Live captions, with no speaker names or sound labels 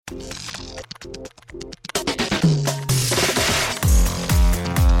Hello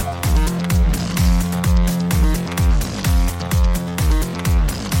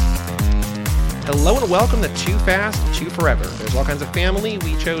and welcome to Too Fast, Too Forever. There's all kinds of family.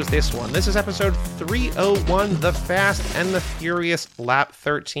 We chose this one. This is episode 301, The Fast and the Furious Lap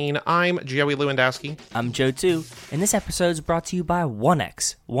 13. I'm Joey Lewandowski. I'm Joe too, and this episode is brought to you by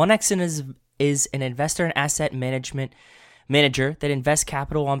 1X. 1X is an investor and asset management manager that invests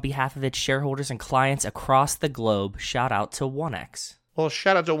capital on behalf of its shareholders and clients across the globe. Shout out to 1X. Well,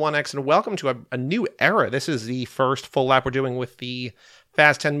 shout out to 1X and welcome to a new era. This is the first full lap we're doing with the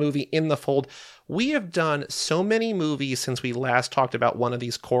Fast 10 movie in the fold. We have done so many movies since we last talked about one of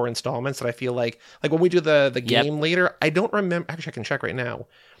these core installments that I feel like when we do the game later, I don't remember. Actually, I can check right now.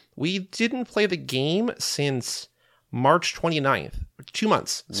 We didn't play the game since March 29th, 2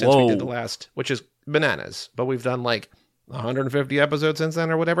 months since we did the last, which is bananas. But we've done like 150 episodes since then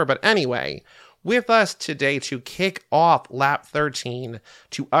or whatever. But anyway, with us today to kick off Lap 13,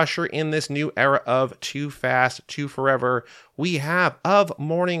 to usher in this new era of Too Fast, Too Forever, we have of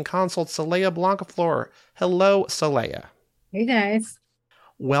Morning Consult, Saleha Blancaflor. Hello, Saleha. Hey, guys.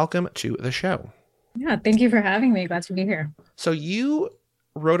 Welcome to the show. Yeah, thank you for having me. Glad to be here. So you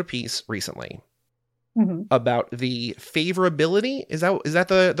wrote a piece recently about the favorability. Is that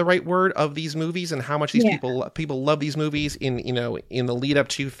the right word of these movies and how much these people love these movies in the lead up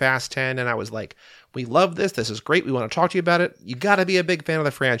to Fast 10? And I was like, we love this. This is great. We want to talk to you about it. You got to be a big fan of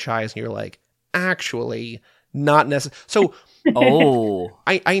the franchise. And you're like, actually, not necessarily. So,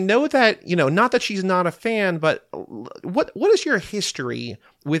 I know that, not that she's not a fan, but what is your history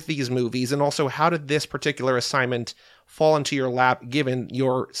with these movies? And also, how did this particular assignment fall into your lap given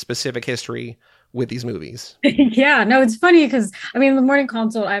your specific history with these movies? Yeah, no, it's funny because the Morning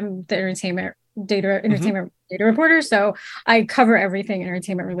Consult, I'm the entertainment data reporter, so I cover everything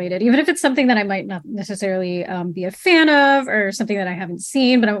entertainment related, even if it's something that I might not necessarily be a fan of or something that I haven't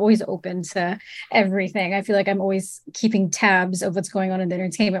seen, but I'm always open to everything. I feel like I'm always keeping tabs of what's going on in the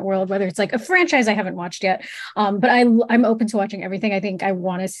entertainment world, whether it's like a franchise I haven't watched yet, but I'm open to watching everything. I think I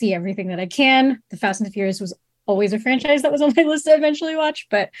want to see everything that I can. The Fast and the Furious was always a franchise that was on my list to eventually watch,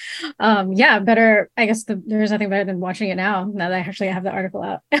 but better, I guess there's nothing better than watching it now that I actually have the article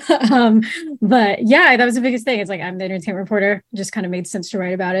out. But yeah, that was the biggest thing. It's like, I'm the entertainment reporter, just kind of made sense to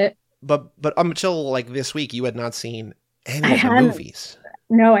write about it. But until like this week, you had not seen any of the movies.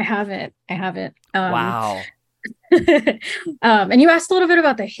 No, I haven't. Wow. And you asked a little bit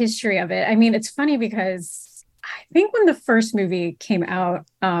about the history of it. It's funny because I think when the first movie came out,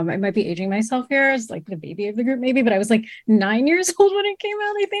 I might be aging myself here as like the baby of the group maybe, but I was like 9 years old when it came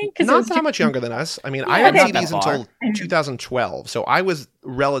out, I think. Not that much younger than us. I didn't see these until 2012, so I was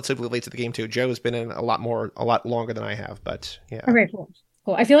relatively late to the game too. Joe's been in a lot longer than I have, but yeah. Okay, cool.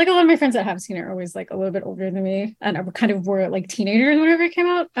 I feel like a lot of my friends that have seen it are always like a little bit older than me and kind of were like teenagers whenever it came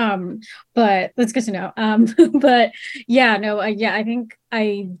out. But that's good to know. But yeah, no, I think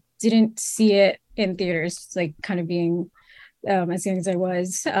I didn't see it in theaters, like kind of being as young as I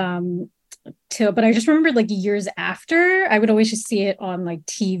was, but I just remembered like years after, I would always just see it on like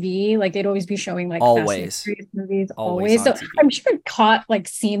TV. Like they'd always be showing like always Fast and Furious movies, always. So TV. I'm sure I caught like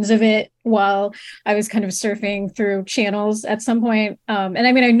scenes of it while I was kind of surfing through channels at some point. And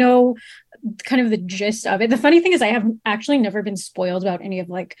I know kind of the gist of it. The funny thing is I have actually never been spoiled about any of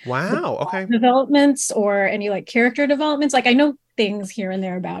like developments or any like character developments. Like I know things here and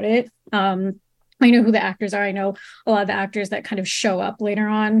there about it. I know who the actors are. I know a lot of the actors that kind of show up later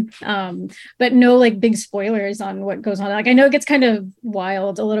on, but no like big spoilers on what goes on. Like I know it gets kind of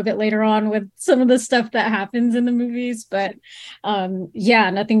wild a little bit later on with some of the stuff that happens in the movies, but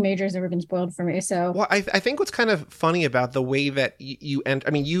nothing major has ever been spoiled for me. So, well, I think what's kind of funny about the way that you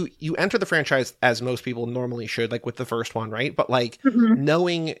enter the franchise as most people normally should, like with the first one, right? But like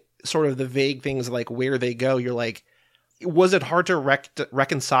knowing sort of the vague things like where they go, you're like, was it hard to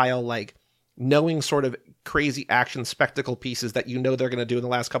reconcile like knowing sort of crazy action spectacle pieces that they're going to do in the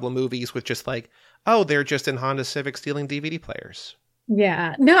last couple of movies with just like, oh, they're just in Honda Civic stealing DVD players?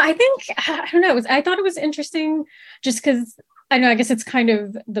 Yeah, no, I don't know. I thought it was interesting just because I guess it's kind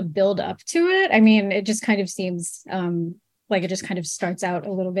of the build up to it. It just kind of seems like it just kind of starts out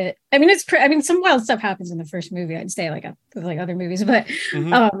a little bit. Some wild stuff happens in the first movie, I'd say, like other movies, but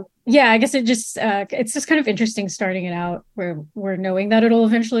I guess it just it's just kind of interesting starting it out where we're knowing that it'll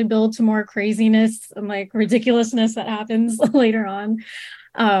eventually build to more craziness and like ridiculousness that happens later on.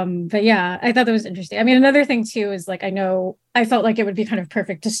 But yeah, I thought that was interesting. I mean, another thing too is like, I know I felt like it would be kind of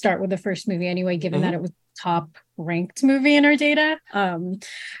perfect to start with the first movie anyway, given that it was top ranked movie in our data,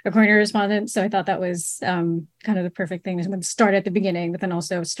 according to respondents. So I thought that was kind of the perfect thing to start at the beginning, but then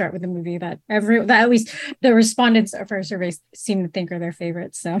also start with the movie that at least the respondents for our survey seem to think are their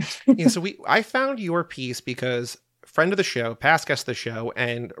favorites. So yeah, so I found your piece because friend of the show, past guest of the show,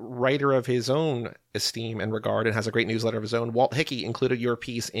 and writer of his own esteem and regard, and has a great newsletter of his own, Walt Hickey, included your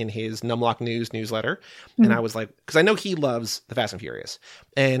piece in his Numlock News newsletter. And I was like, because I know he loves the Fast and Furious.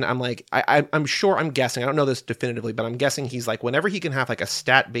 And I'm like, I'm sure, I'm guessing, I don't know this definitively, but I'm guessing he's like, whenever he can have like a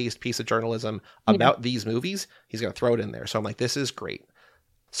stat-based piece of journalism about these movies, he's going to throw it in there. So I'm like, this is great.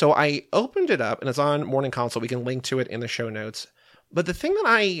 So I opened it up, and it's on Morning Consult. We can link to it in the show notes. But the thing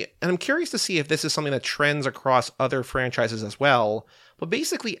that I'm curious to see if this is something that trends across other franchises as well, but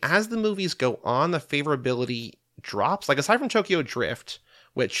basically as the movies go on, the favorability drops. Like aside from Tokyo Drift,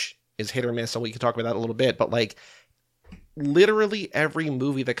 which is hit or miss, so we can talk about that a little bit, but like literally every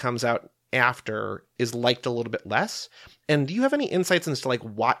movie that comes out after is liked a little bit less. And do you have any insights into like,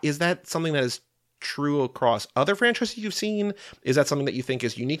 what is that something that is true across other franchises you've seen? Is that something that you think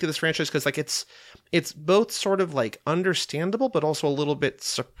is unique to this franchise? Because like it's both sort of like understandable but also a little bit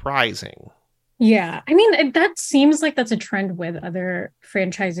surprising. Yeah, I mean that seems like that's a trend with other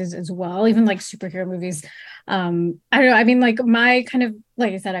franchises as well, even like superhero movies. I don't know, I mean like my kind of,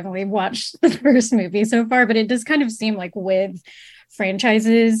 like I said, I've only watched the first movie so far, but it does kind of seem like with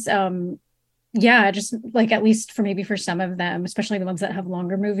franchises, yeah, just like at least for some of them, especially the ones that have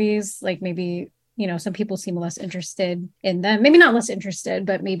longer movies, like maybe some people seem less interested in them. Maybe not less interested,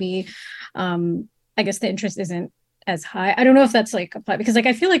 but maybe I guess the interest isn't as high. I don't know if that's like applied, because like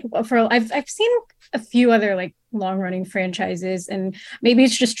I feel like I've seen a few other like long running franchises, and maybe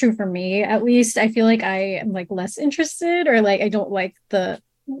it's just true for me at least. I feel like I am like less interested, or like I don't like the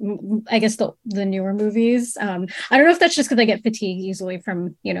newer movies. I don't know if that's just because I get fatigued easily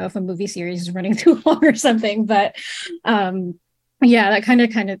from if a movie series is running too long or something, but yeah, that kind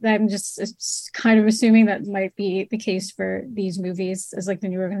of I'm just kind of assuming that might be the case for these movies as like the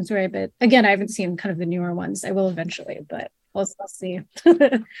newer ones, right? But again, I haven't seen kind of the newer ones. I will eventually, but I'll see.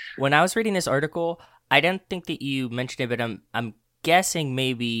 When I was reading this article, I didn't think that you mentioned it, but I'm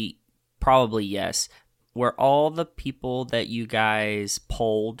guessing probably yes. Were all the people that you guys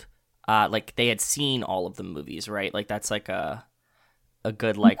polled, like they had seen all of the movies, right? Like that's like a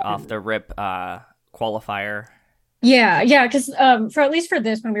good like off the rip qualifier. Yeah, because for at least for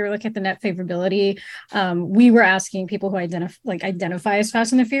this, when we were looking at the net favorability, we were asking people who identify as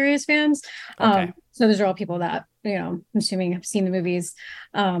Fast and the Furious fans. Okay. So those are all people that I'm assuming have seen the movies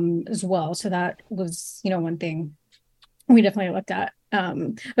as well. So that was one thing we definitely looked at.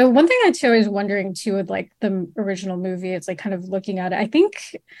 But one thing I too is wondering too with like the original movie, it's like kind of looking at it, I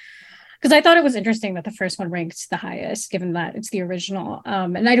think, because I thought it was interesting that the first one ranked the highest, given that it's the original.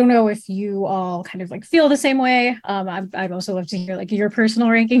 And I don't know if you all kind of like feel the same way. I'd also love to hear like your personal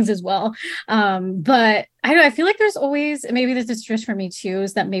rankings as well. But I don't know, I feel like there's always, maybe this is just for me too,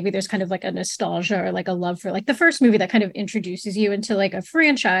 is that maybe there's kind of like a nostalgia or like a love for like the first movie that kind of introduces you into like a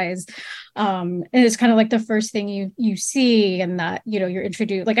franchise. And it's kind of like the first thing you see, and that, you're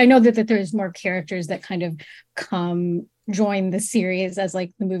introduced. Like I know that there's more characters that kind of join the series as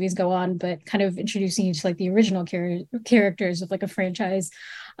like the movies go on, but kind of introducing you to like the original characters of like a franchise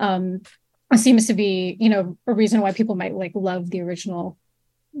seems to be a reason why people might like love the original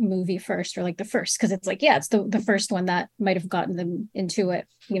movie first, or like the first, because it's like, yeah, it's the first one that might have gotten them into it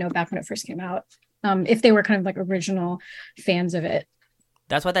back when it first came out, if they were kind of like original fans of it.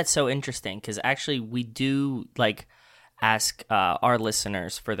 That's why that's so interesting, because actually we do like ask our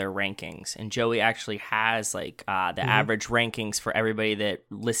listeners for their rankings, and Joey actually has like the average rankings for everybody that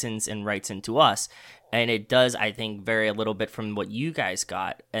listens and writes into us, and it does, I think, vary a little bit from what you guys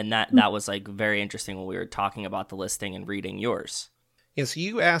got, and that was like very interesting when we were talking about the listing and reading yours. Yes,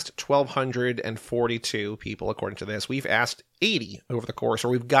 you asked 1,242 people according to this. We've asked 80 over the course, or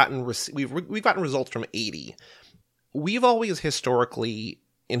we've gotten results from 80. We've always historically,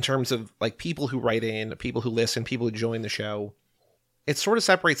 in terms of like people who write in, people who listen, people who join the show, it sort of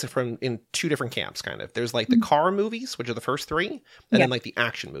separates it from in two different camps, kind of. There's like the car movies, which are the first three, and then like the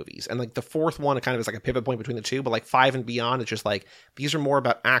action movies. And like the fourth one, it kind of is like a pivot point between the two, but like 5 and beyond, it's just like, these are more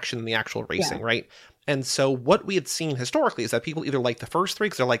about action than the actual racing, right? And so what we had seen historically is that people either like the first three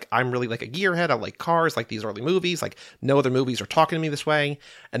because they're like, I'm really like a gearhead, I like cars, like these early movies, like no other movies are talking to me this way.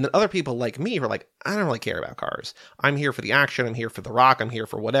 And then other people like me who are like, I don't really care about cars. I'm here for the action, I'm here for The Rock, I'm here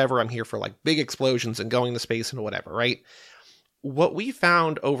for whatever, I'm here for like big explosions and going to space and whatever, right? What we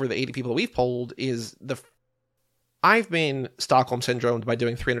found over the 80 people that we've polled is I've been Stockholm syndromed by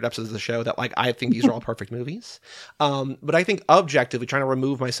doing 300 episodes of the show that like I think these are all perfect movies. But I think objectively, trying to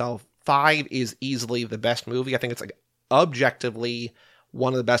remove myself, 5 is easily the best movie. I think it's like objectively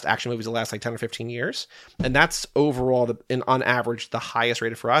one of the best action movies of the last like 10 or 15 years. And that's overall, on average, the highest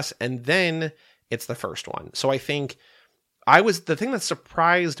rated for us. And then it's the first one. So I think the thing that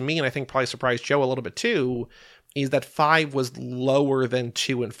surprised me, and I think probably surprised Joe a little bit too, is that 5 was lower than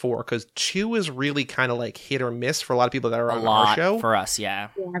 2 and 4, because 2 is really kind of like hit or miss for a lot of people that are on our show. For us, yeah.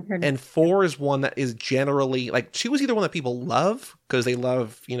 And 4 is one that is generally like 2 is either one that people love because they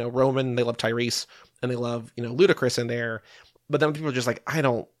love, Roman, they love Tyrese, and they love, Ludacris in there. But then people are just like,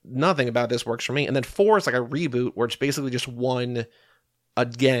 nothing about this works for me. And then 4 is like a reboot where it's basically just one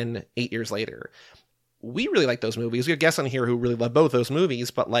again 8 years later. We really like those movies. We have guests on here who really love both those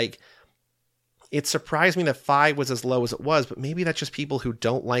movies, but like, it surprised me that 5 was as low as it was, but maybe that's just people who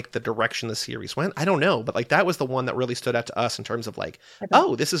don't like the direction the series went. I don't know, but like that was the one that really stood out to us in terms of like,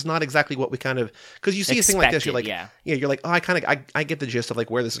 this is not exactly what we kind of, because you see a thing like this, you're like, you're like, I get the gist of like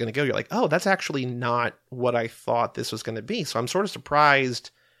where this is going to go. You're like, that's actually not what I thought this was going to be. So I'm sort of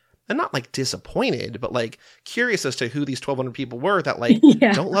surprised and not like disappointed, but like curious as to who these 1,200 people were that like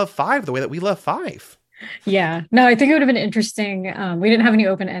don't love 5 the way that we love 5. Yeah, no, I think it would have been interesting. We didn't have any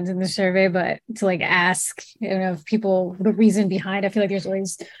open ends in the survey, but to like ask, if people the reason behind. I feel like there's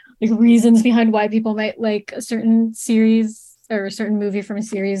always like reasons behind why people might like a certain series or a certain movie from a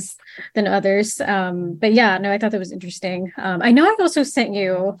series than others. But yeah, no, I thought that was interesting. I know I also sent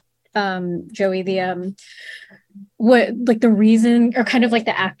you, Joey, the what like the reason or kind of like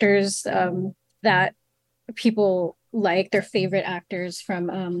the actors that people like, their favorite actors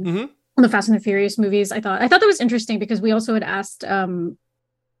from the Fast and the Furious movies. I thought that was interesting because we also had asked, the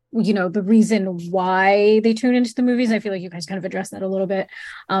reason why they tune into the movies. I feel like you guys kind of addressed that a little bit.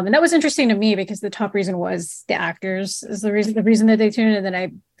 And that was interesting to me because the top reason was the actors is the reason that they tune in.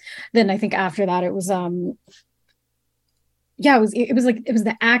 And then I think after that it was, it was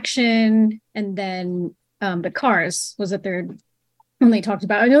the action, and then the cars was the third when they talked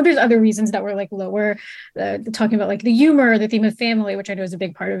about. I know there's other reasons that were like lower, talking about like the humor, the theme of family, which I know is a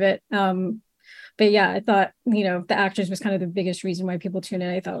big part of it. But yeah, I thought, the actors was kind of the biggest reason why people tune in.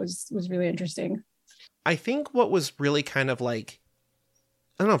 I thought was really interesting. I think what was really kind of like,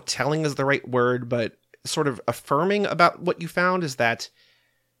 I don't know if telling is the right word, but sort of affirming about what you found is that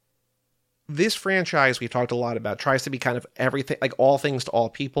this franchise we've talked a lot about tries to be kind of everything, like all things to all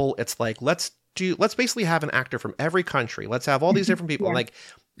people. It's like, let's basically have an actor from every country. Let's have all these different people. Yeah. Like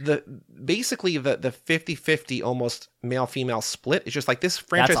the 50-50 almost male female split is just like this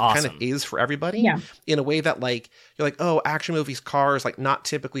franchise kind of is for everybody in a way that like you're like, action movies, cars, like not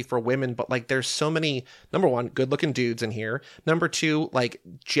typically for women, but like there's so many, number one, good looking dudes in here. Number two, like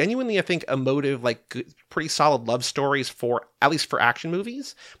genuinely, I think emotive, like good, pretty solid love stories for at least for action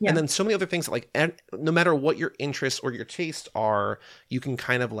movies. Yeah. And then so many other things that like, no matter what your interests or your tastes are, you can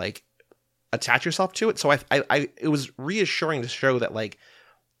kind of like attach yourself to it. So I it was reassuring to show that like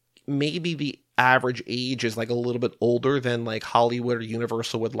maybe the average age is like a little bit older than like Hollywood or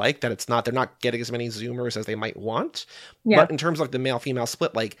Universal would like, that it's not, they're not getting as many Zoomers as they might want. Yeah. But in terms of like the male female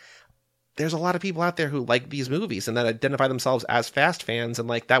split, like there's a lot of people out there who like these movies and that identify themselves as Fast fans, and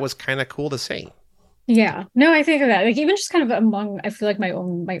like that was kind of cool to see. Yeah, no, I think of that, like even just kind of among, I feel like my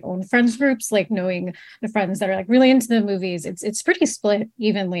own friends groups, like knowing the friends that are like really into the movies, it's pretty split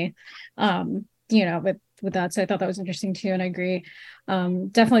evenly, with that. So I thought that was interesting too, and I agree.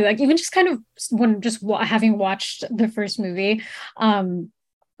 Definitely, like even just kind of when having watched the first movie,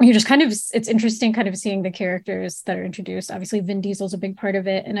 you just kind of, it's interesting kind of seeing the characters that are introduced. Obviously, Vin Diesel's a big part of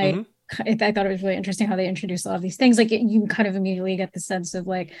it, and I thought it was really interesting how they introduced a lot of these things. Like you kind of immediately get the sense of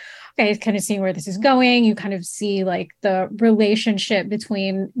like, okay, kind of seeing where this is going. You kind of see like the relationship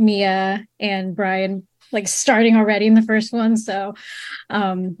between Mia and Brian, like starting already in the first one. So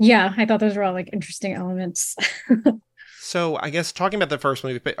I thought those were all like interesting elements. So I guess talking about the first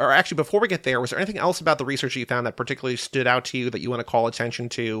movie, or actually before we get there, was there anything else about the research that you found that particularly stood out to you that you want to call attention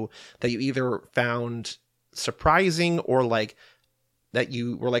to, that you either found surprising or like that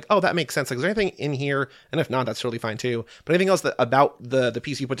you were like, that makes sense? Like, is there anything in here? And if not, that's totally fine too. But anything else about the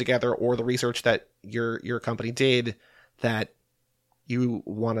piece you put together or the research that your company did that you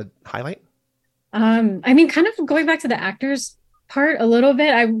want to highlight? I mean, kind of going back to the actors part a little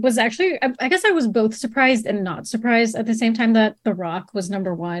bit, I was actually, I guess I was both surprised and not surprised at the same time that The Rock was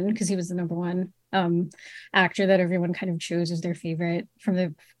number one, because he was the number one actor that everyone kind of chose as their favorite from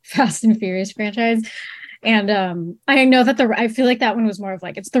the Fast and Furious franchise. And I know that I feel like that one was more of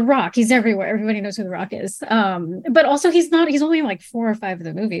like, it's The Rock. He's everywhere. Everybody knows who The Rock is. But also he's only in like 4 or 5 of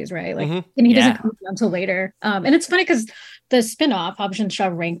the movies, right? Like, and he doesn't come until later. And it's funny because the spin-off Hobbs and Shaw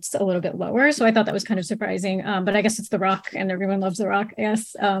ranked a little bit lower. So I thought that was kind of surprising. But I guess it's The Rock and everyone loves The Rock, I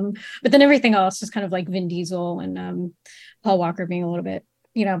guess. But then everything else is kind of like Vin Diesel and Paul Walker being a little bit,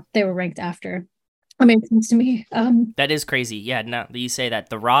 they were ranked after. That makes sense to me. That is crazy. Yeah, now that you say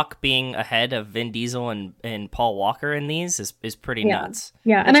that, The Rock being ahead of Vin Diesel and Paul Walker in these is pretty nuts.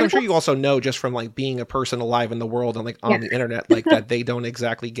 Yeah, and I'm sure you also know just from like being a person alive in the world and like on the internet, like that they don't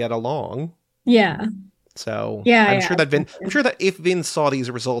exactly get along. Yeah. So I'm sure that if Vin saw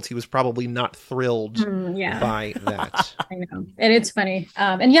these results, he was probably not thrilled by that. I know. And it's funny.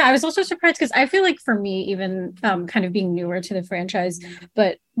 And I was also surprised because I feel like for me, even kind of being newer to the franchise,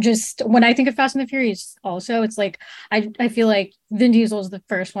 but just when I think of Fast and the Furious also, it's like I feel like Vin Diesel is the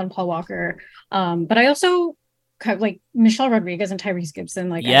first one, Paul Walker. But I also kind of like Michelle Rodriguez and Tyrese Gibson.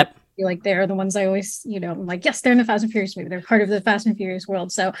 Like, yep. I feel like they're the ones I always, I'm like, yes, they're in the Fast and Furious movie. They're part of the Fast and Furious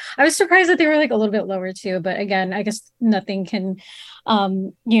world. So I was surprised that they were like a little bit lower too. But again, I guess nothing can,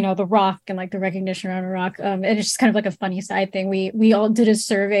 The Rock and like the recognition around The Rock. And it's just kind of like a funny side thing. We all did a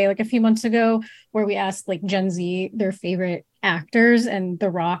survey like a few months ago where we asked like Gen Z their favorite actors, and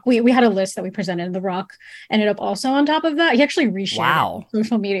The Rock, we had a list that we presented, and The Rock ended up also on top of that. He actually reshared it on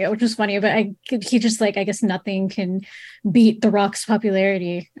social media, which was funny, but he just like, I guess nothing can beat The Rock's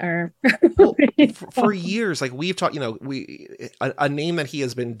popularity. Or for years, like we've talked, a name that he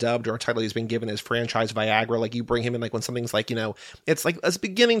has been dubbed or a title he's been given is franchise Viagra. Like you bring him in like when something's like, it's like it's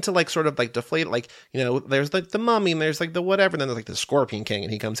beginning to like sort of like deflate, like, there's like the Mummy and there's like the whatever, and then there's like the Scorpion King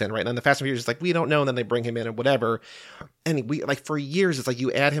and he comes in, right? And then the Fast and Furious is like, we don't know, and then they bring him in and whatever. And we like for years, it's like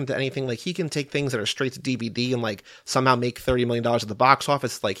you add him to anything, like he can take things that are straight to DVD and like somehow make $30 million at the box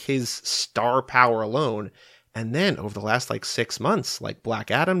office, like his star power alone. And then over the last like 6 months, like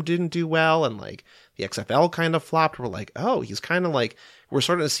Black Adam didn't do well, and like the XFL kind of flopped. We're like, oh, he's kind of like, we're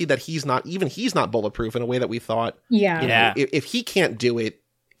starting to see that he's not bulletproof in a way that we thought. Yeah. If he can't do it,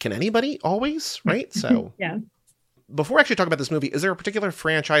 can anybody always? Right. So yeah. Before we actually talk about this movie, is there a particular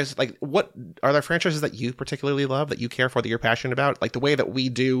franchise, like what are there franchises that you particularly love, that you care for, that you're passionate about? Like the way that we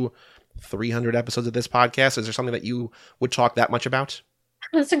do 300 episodes of this podcast, is there something that you would talk that much about?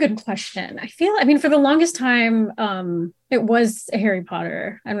 That's a good question. I mean, for the longest time, it was Harry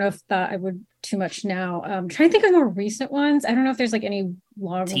Potter. I don't know if that I would too much now. Trying to think of more recent ones. I don't know if there's like any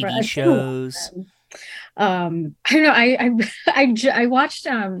long TV shows. I don't know. I watched.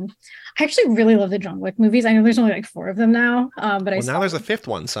 I actually really love the John Wick movies. I know there's only like 4 of them now. But now there's a 5th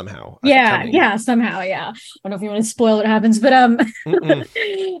one somehow. Somehow. Yeah. I don't know if you want to spoil what happens, but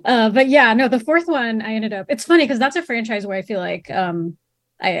but yeah, no, the 4th one I ended up. It's funny because that's a franchise where I feel like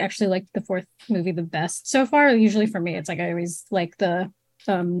I actually liked the 4th movie the best so far. Usually for me, it's like I always like the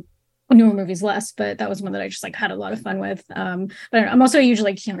newer movies less, but that was one that I just like had a lot of fun with. But I'm also a huge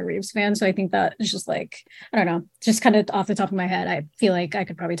like Keanu Reeves fan, so I think that is just like, I don't know, just kind of off the top of my head, I feel like I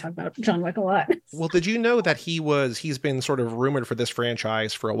could probably talk about John Wick a lot. Well, did you know that he's been sort of rumored for this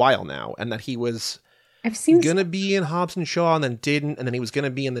franchise for a while now, and that he was gonna be in Hobbs and Shaw and then didn't, and then he was gonna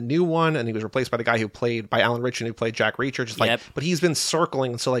be in the new one, and he was replaced by the guy by Alan Ritchson, who played Jack Reacher. Just like, but he's been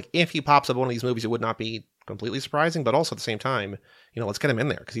circling, so like if he pops up in one of these movies, it would not be completely surprising, but also at the same time, let's get him in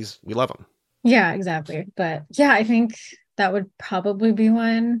there because we love him. Yeah, exactly. But yeah, I think that would probably be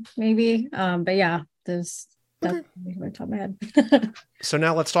one, maybe. But yeah, that's on the top of my head. So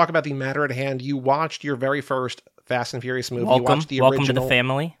now let's talk about the matter at hand. You watched your very first Fast and Furious movie. Welcome, you watched the welcome original, to the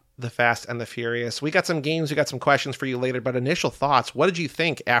family. The Fast and the Furious. We got some games, we got some questions for you later, but initial thoughts. What did you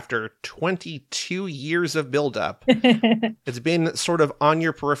think after 22 years of buildup? It's been sort of on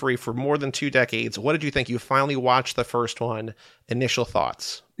your periphery for more than 2 decades. What did you think? You finally watched the first one. Initial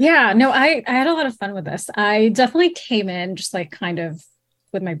thoughts. Yeah, no, I had a lot of fun with this. I definitely came in just like kind of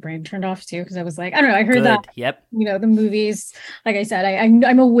with my brain turned off too, because I was like, I don't know, I heard that, the movies, like I said,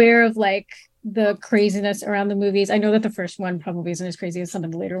 I'm aware of like the craziness around the movies. I know that the first one probably isn't as crazy as some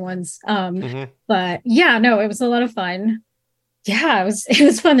of the later ones. But yeah, no, it was a lot of fun. Yeah, it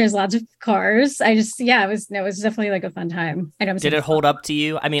was fun. There's lots of cars. It was definitely like a fun time. Did it hold up to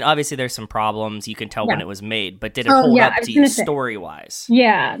you? I mean, obviously there's some problems. You can tell when it was made, but did it hold up to you story wise?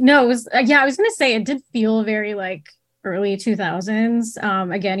 Yeah, no, it was, I was going to say it did feel very like early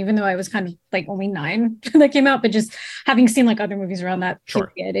 2000s. Again, even though I was kind of like only 9 when that came out, but just having seen like other movies around that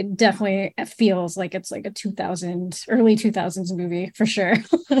period, it definitely feels like it's like a early 2000s movie for sure.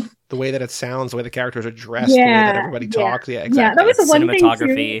 The way that it sounds, the way the characters are dressed, the way that everybody talks. Yeah, exactly. Yeah, that was the one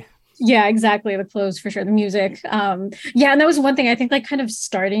cinematography. thing too. Yeah, exactly. The clothes for sure. The music. Yeah, and that was one thing I think like kind of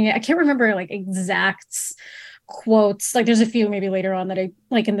starting it. I can't remember like exact quotes. Like there's a few maybe later on that I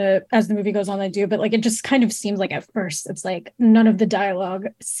like in the as the movie goes on I do, but like it just kind of seems like at first it's like none of the dialogue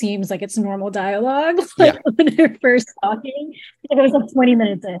seems like it's normal dialogue. Like when they're first talking. It was like 20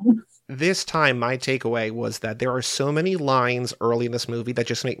 minutes in. This time, my takeaway was that there are so many lines early in this movie that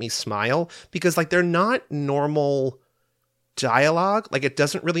just make me smile because like they're not normal dialogue. Like it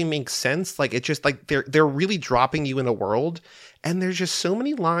doesn't really make sense. Like it just like they're really dropping you in a world, and there's just so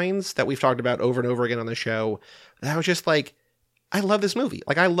many lines that we've talked about over and over again on the show that I was just like, I love this movie.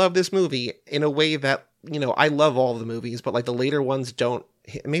 Like I love this movie in a way that, you know, I love all the movies, but like the later ones don't.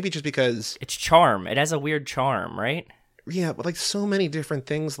 Maybe just because it's charm. It has a weird charm, right? Yeah, but like so many different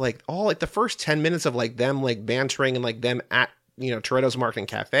things, like all like the first 10 minutes of like them like bantering and like them at, you know, Toretto's Market and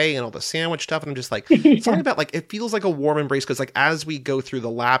Cafe and all the sandwich stuff. And I'm just like, something about like, it feels like a warm embrace because like as we go through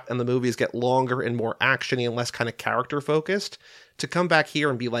the lap and the movies get longer and more actiony and less kind of character focused, to come back here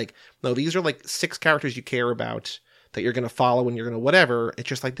and be like, no, these are like 6 characters you care about that you're going to follow and you're going to whatever. It's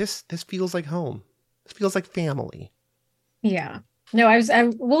just like, this feels like home. This feels like family. Yeah. No, I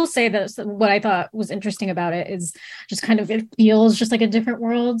will say that what I thought was interesting about it is just kind of it feels just like a different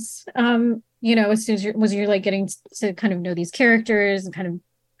world. You know, as soon as you're like getting to kind of know these characters and kind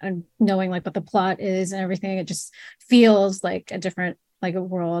of knowing like what the plot is and everything, it just feels like a different like a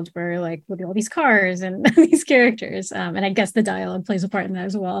world where like with all these cars and these characters. And I guess the dialogue plays a part in that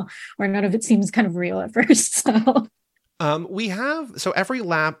as well, where none of it seems kind of real at first. So so every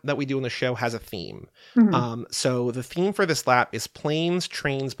lap that we do in the show has a theme. Mm-hmm. So the theme for this lap is planes,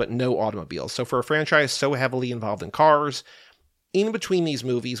 trains, but no automobiles. So for a franchise so heavily involved in cars, in between these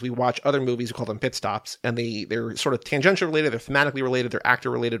movies, we watch other movies, we call them pit stops, and they're sort of tangentially related, they're thematically related, they're actor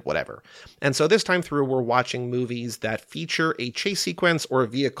related, whatever. And so this time through, we're watching movies that feature a chase sequence or a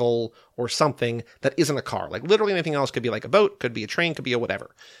vehicle or something that isn't a car. Like literally anything else could be like a boat, could be a train, could be a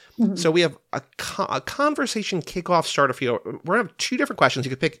whatever. Mm-hmm. So we have a conversation kickoff starter for you. We're going to have 2 different questions. You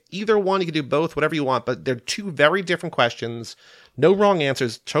could pick either one, you could do both, whatever you want, but they're 2 very different questions. No wrong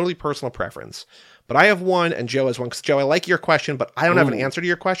answers, totally personal preference. But I have one and Joe has one. Because Joe, I like your question, but I don't have an answer to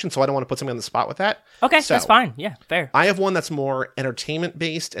your question, so I don't want to put somebody on the spot with that. Okay, so, that's fine. Yeah, fair. I have one that's more entertainment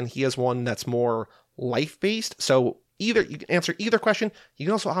based, and he has one that's more life based. So either you can answer either question. You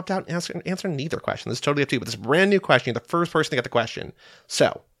can also opt out and answer neither question. This is totally up to you. But this is a brand new question. You're the first person to get the question.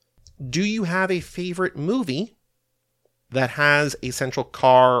 So, do you have a favorite movie that has a central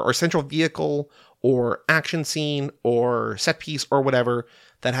car or central vehicle or action scene or set piece or whatever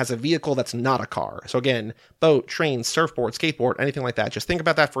that has a vehicle that's not a car? So again, boat, train, surfboard, skateboard, anything like that. Just think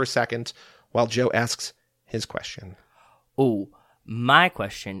about that for a second while Joe asks his question. Oh, my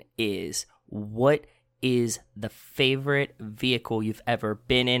question is, what is the favorite vehicle you've ever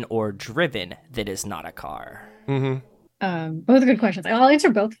been in or driven that is not a car? Mm-hmm. Both good questions. I'll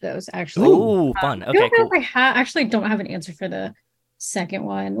answer both of those actually. Ooh, fun. Okay, cool. I actually don't have an answer for the second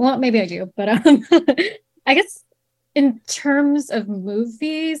one. Well, maybe I do, but I guess in terms of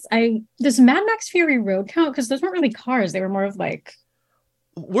movies, does Mad Max Fury Road count? Because those weren't really cars; they were more of like.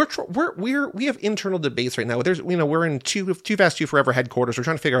 We have internal debates right now. There's, you know, we're in Too Fast, Too Forever headquarters. We're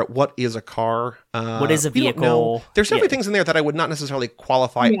trying to figure out what is a car. What is a vehicle? There's definitely things in there that I would not necessarily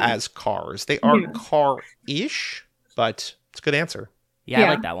qualify as cars. They are car-ish, but it's a good answer. Yeah, I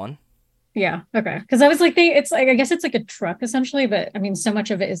like that one. Yeah. Okay. Because I was like, it's like, I guess it's like a truck essentially, but I mean, so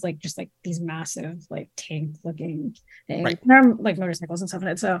much of it is like just like these massive like tank looking things. Right. There are like motorcycles and stuff in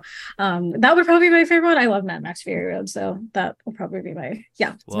it. So that would probably be my favorite one. I love Mad Max Fury Road, so that will probably be my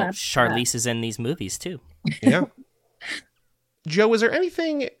Well, Charlize is in these movies too. Yeah. Joe, is there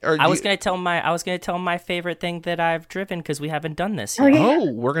anything? I was gonna tell my favorite thing that I've driven because we haven't done this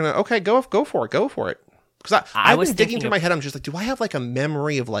yet. We're gonna go for it. Because I was digging through my head. I'm just like, do I have like a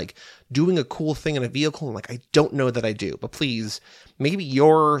memory of like doing a cool thing in a vehicle? And like, I don't know that I do. But please, maybe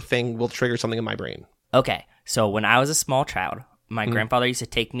your thing will trigger something in my brain. Okay. So when I was a small child, my grandfather used to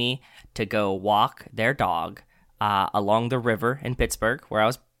take me to go walk their dog along the river in Pittsburgh, where I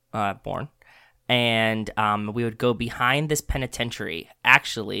was born. And we would go behind this penitentiary.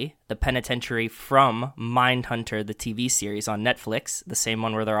 Actually, the penitentiary from Mindhunter, the TV series on Netflix, the same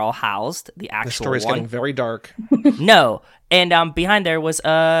one where they're all housed. The actual one. The story's getting very dark. No, and behind there was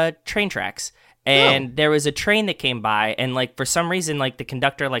train tracks, and there was a train that came by, and like for some reason, like the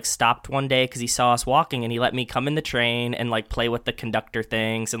conductor like stopped one day because he saw us walking, and he let me come in the train and like play with the conductor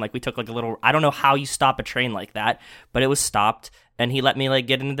things, and like we took like a little. I don't know how you stop a train like that, but it was stopped. And he let me like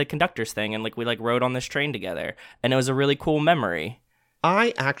get into the conductor's thing, and like we like rode on this train together, and it was a really cool memory.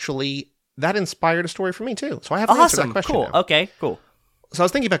 That inspired a story for me too. So I have an answer to that question. Cool. Now. Okay, cool. So I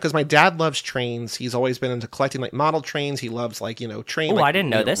was thinking about, because my dad loves trains. He's always been into collecting like model trains. He loves like, train. Oh, like, I didn't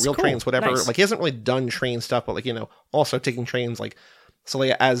know this. Real Cool. trains, whatever. Nice. Like he hasn't really done train stuff, but like, also taking trains like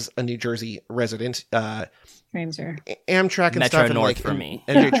Saleha as a New Jersey resident, Trains are Amtrak and Metro stuff. And North like for me.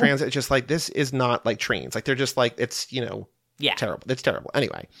 NJ Transit, it's just like, this is not like trains. Like they're just like, it's, Yeah. terrible. It's terrible.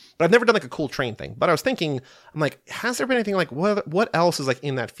 Anyway, but I've never done like a cool train thing. But I was thinking, I'm like, has there been anything like what else is like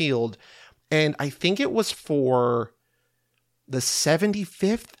in that field? And I think it was for the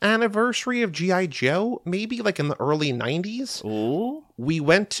 75th anniversary of G.I. Joe, maybe like in the early 90s. Ooh. We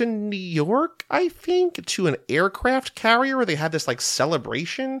went to New York, I think, to an aircraft carrier where they had this like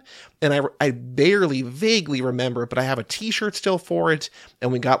celebration. And I barely vaguely remember it, but I have a t-shirt still for it.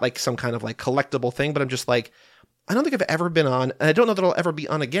 And we got like some kind of like collectible thing. But I'm just like, I don't think I've ever been on, and I don't know that I'll ever be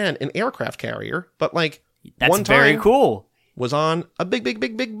on again, an aircraft carrier. But like That's one very time cool. was on a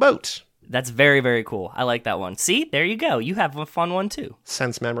big boat. That's very, very cool. I like that one. See, there you go. You have a fun one too.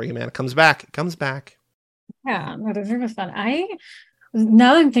 Sense memory, man. It comes back. It comes back. Yeah, no, those are fun.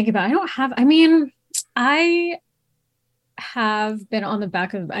 Now that I'm thinking about it, I have been on the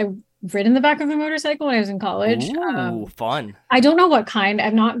back of, I've ridden the back of a motorcycle when I was in college. Ooh, fun. I don't know what kind.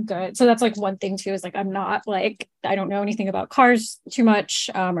 I'm not good. So that's like one thing too, is like, I'm not like, I don't know anything about cars too much,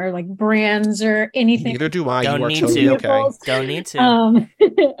 or like brands or anything. Neither do I. Don't You are need totally to. okay. Don't need to.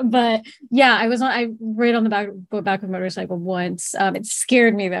 But yeah, I rode on the back of a motorcycle once. It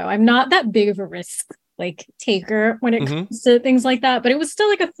scared me though. I'm not that big of a risk like taker when it comes to things like that, but it was still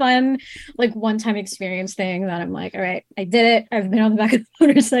like a fun like one-time experience thing that I'm like, all right, I did it. I've been on the back of the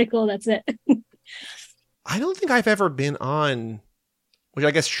motorcycle. That's it. I don't think I've ever been on, which I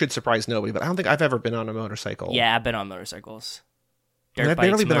guess should surprise nobody, but I don't think I've ever been on a motorcycle. Yeah, I've been on motorcycles. And I've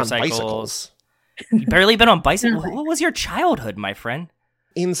barely been on bicycles. You barely been on bicycles? What was your childhood, my friend?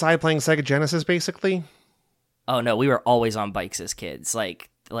 Inside playing Sega Genesis, basically. Oh no, we were always on bikes as kids. Like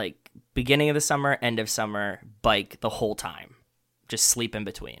beginning of the summer, end of summer, bike the whole time. Just sleep in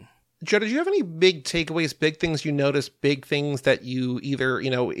between. Joe, did you have any big takeaways, big things you noticed, big things that you either,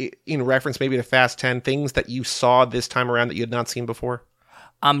 in reference maybe to Fast 10, things that you saw this time around that you had not seen before?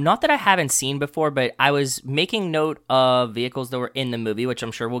 Not that I haven't seen before, but I was making note of vehicles that were in the movie, which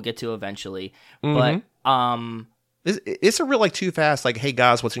I'm sure we'll get to eventually. But it's a real like Too Fast, like, hey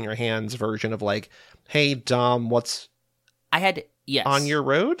guys, what's in your hands version of like, hey Dom, what's on your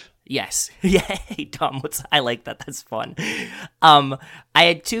road? Yes. Yeah, hey Dom, I like that. That's fun. I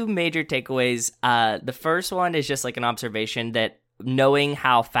had two major takeaways. The first one is just like an observation that knowing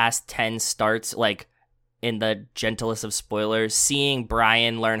how Fast 10 starts, like in the gentlest of spoilers, seeing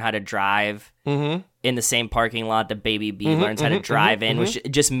Brian learn how to drive in the same parking lot that Baby B learns how to drive in, which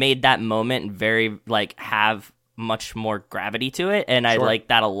just made that moment very like have much more gravity to it, and I like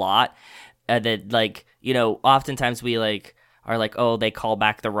that a lot. That like, oftentimes we like are like, oh, they call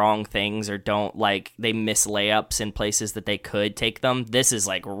back the wrong things or don't like they miss layups in places that they could take them. This is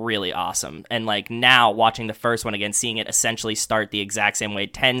like really awesome. And like now watching the first one again, seeing it essentially start the exact same way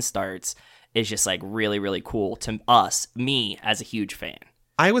 10 starts is just like really, really cool to me as a huge fan.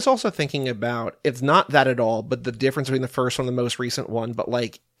 I was also thinking about, it's not that at all, but the difference between the first one and the most recent one. But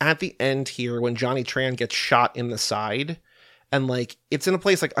like at the end here, when Johnny Tran gets shot in the side, and like it's in a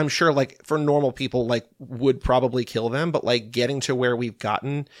place like I'm sure like for normal people like would probably kill them, but like getting to where we've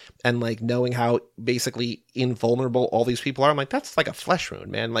gotten and like knowing how basically invulnerable all these people are, I'm like, that's like a flesh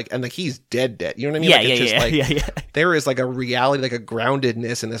wound, man. Like, and like he's dead. You know what I mean? Yeah, there is like a reality, like a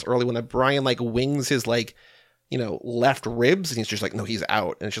groundedness in this early one that Brian like wings his like, left ribs and he's just like, no, he's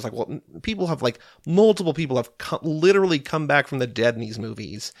out. And it's just like, well, multiple people have literally come back from the dead in these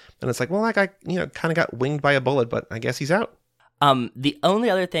movies. And it's like, well, that guy, kind of got winged by a bullet, but I guess he's out. The only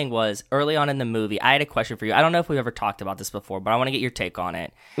other thing was early on in the movie, I had a question for you. I don't know if we've ever talked about this before, but I want to get your take on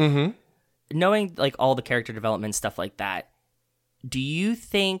it. Knowing like all the character development stuff like that, do you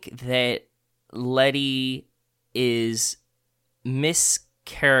think that Letty is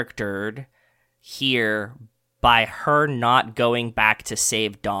mischaractered here by her not going back to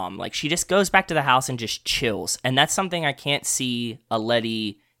save Dom? Like she just goes back to the house and just chills. And that's something I can't see a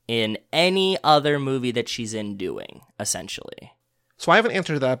Letty in any other movie that she's in doing, essentially. So I have an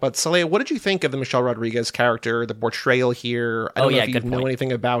answer to that, but Saleha, what did you think of the Michelle Rodriguez character, the portrayal here? I don't know if you know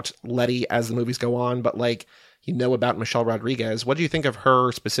anything about Letty as the movies go on, but like, about Michelle Rodriguez. What do you think of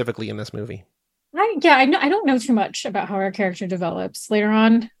her specifically in this movie? I don't know too much about how her character develops later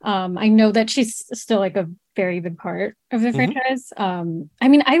on. I know that she's still like a very big part of the franchise.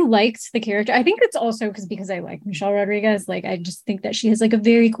 I liked the character. I think it's also because I like Michelle Rodriguez. Like, I just think that she has like a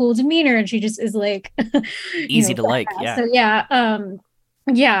very cool demeanor and she just is like easy to like. Yeah. So yeah.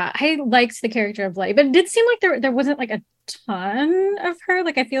 Yeah, I liked the character of Letty, but it did seem like there wasn't like a ton of her.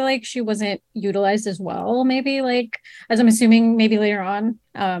 Like I feel like she wasn't utilized as well, maybe like as I'm assuming maybe later on.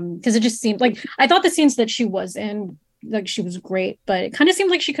 Because it just seemed like I thought the scenes that she was in, like she was great, but it kind of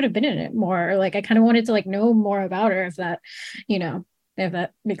seemed like she could have been in it more. Like I kind of wanted to like know more about her if that, you know, if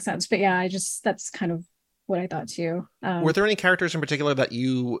that makes sense. But yeah, that's kind of what I thought too. Were there any characters in particular that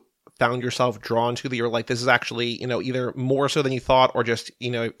you found yourself drawn to that you're like, this is actually, either more so than you thought, or just,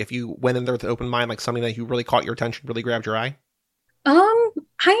 if you went in there with an open mind, like something that you really caught your attention, really grabbed your eye?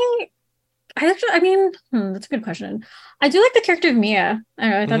 I actually, I mean, that's a good question. I do like the character of Mia.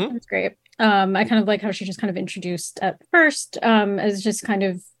 I thought that was great. I kind of like how she just kind of introduced at first, as just kind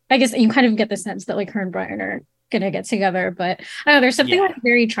of, I guess you kind of get the sense that like her and Brian are gonna get together, but I don't know, there's something like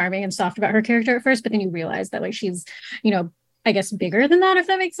very charming and soft about her character at first, but then you realize that like she's, I guess bigger than that, if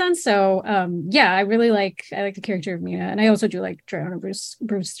that makes sense. So yeah, I like the character of Mia, and I also do like Jordana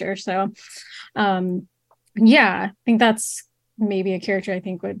Brewster. So yeah, I think that's maybe a character I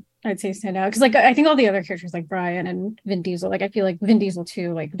think I'd say stand out, because like I think all the other characters like Brian and Vin Diesel, like I feel like Vin Diesel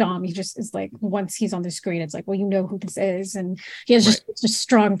too, like Dom, he just is like once he's on the screen, it's like, well, you know who this is, and he has just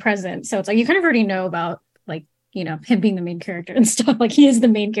strong presence. So it's like you kind of already know about like him being the main character and stuff. Like he is the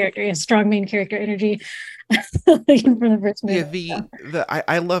main character, he has strong main character energy. Like, for the first movie. Yeah,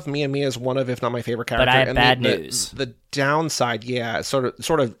 I love Mia. Mia is one of, if not my favorite character. But I have and bad news. The downside,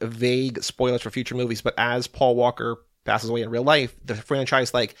 sort of vague spoilers for future movies, but as Paul Walker passes away in real life, the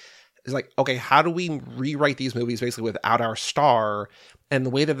franchise is like, okay, how do we rewrite these movies basically without our star? And the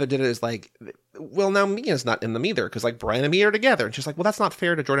way that they did it is like, well, now Mia's not in them either, because like Brian and Mia are together. And she's like, well, that's not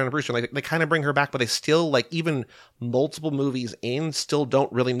fair to Jordana Brewster. Like they kind of bring her back, but they still, like, even multiple movies in, still don't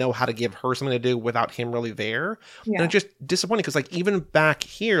really know how to give her something to do without him really there. Yeah. And it's just disappointing, because like even back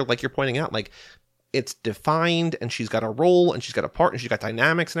here, like you're pointing out, like it's defined and she's got a role and she's got a part and she's got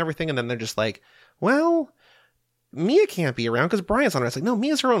dynamics and everything. And then they're just like, well, Mia can't be around because Brian's on her. It's like, no,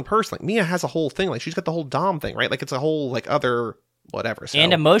 Mia's her own person. Like Mia has a whole thing. Like she's got the whole Dom thing, right? Like it's a whole like other whatever. So.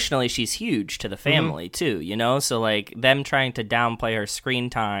 And emotionally, she's huge to the family too, So like them trying to downplay her screen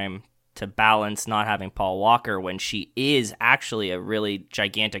time to balance not having Paul Walker when she is actually a really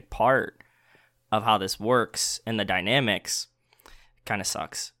gigantic part of how this works and the dynamics kind of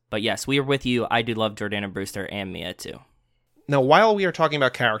sucks. But yes, we are with you. I do love Jordana Brewster and Mia too. Now, while we are talking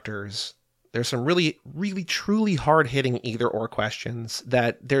about characters, there's some really, really, truly hard-hitting either-or questions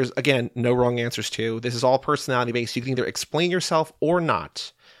that there's, again, no wrong answers to. This is all personality-based. You can either explain yourself or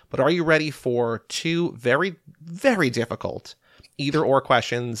not. But are you ready for two very, very difficult either-or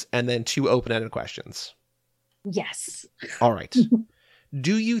questions and then two open-ended questions? Yes. All right.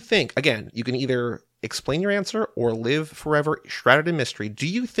 Do you think, again, you can either explain your answer or live forever shrouded in mystery. Do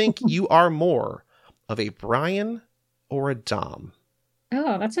you think you are more of a Brian or a Dom?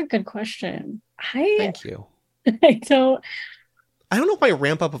 Oh, that's a good question. Thank you. I don't know if my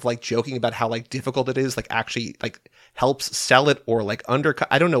ramp up of like joking about how like difficult it is like actually like helps sell it or like undercut.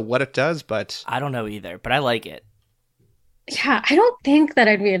 I don't know what it does, but I don't know either, but I like it. Yeah, I don't think that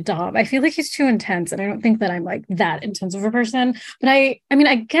I'd be a Dom. I feel like he's too intense, and I don't think that I'm like that intense of a person. But I mean,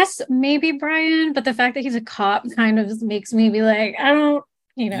 I guess maybe Brian, but the fact that he's a cop kind of makes me be like, I don't,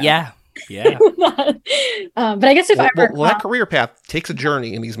 Yeah. But I guess if that career path takes a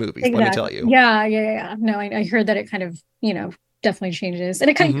journey in these movies. Exactly. Let me tell you. Yeah. No, I heard that it kind of definitely changes, and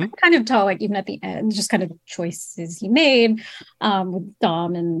it kind of tell like even at the end, just kind of choices he made with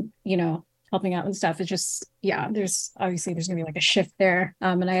Dom and helping out and stuff. It's just there's gonna be like a shift there,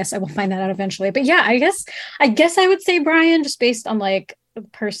 and I guess I will find that out eventually. But yeah, I guess I would say Brian just based on like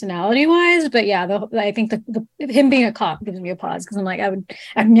personality wise, but yeah, I think the him being a cop gives me a pause because I'm like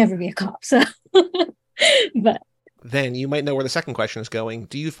I'd never be a cop. So, but then you might know where the second question is going.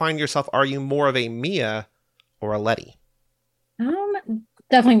 Do you find yourself, are you more of a Mia or a Letty?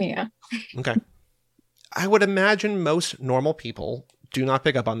 Definitely Mia. Okay. I would imagine most normal people do not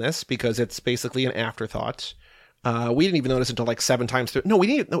pick up on this because it's basically an afterthought. We didn't even notice until like 7 times through. No, we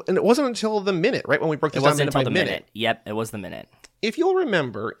didn't. No, and it wasn't until the minute, right? When we broke this down minute by minute. Yep, it was the minute. If you'll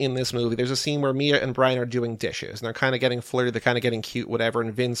remember in this movie, there's a scene where Mia and Brian are doing dishes and they're kind of getting flirty. They're kind of getting cute, whatever.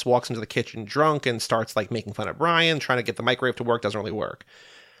 And Vince walks into the kitchen drunk and starts like making fun of Brian, trying to get the microwave to work. Doesn't really work.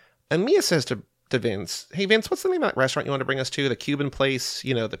 And Mia says to Vince, hey, Vince, what's the name of that restaurant you want to bring us to? The Cuban place,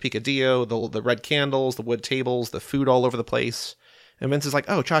 the picadillo, the red candles, the wood tables, the food all over the place. And Vince is like,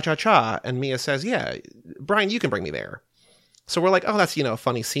 oh, cha-cha-cha. And Mia says, yeah, Brian, you can bring me there. So we're like, oh, that's, a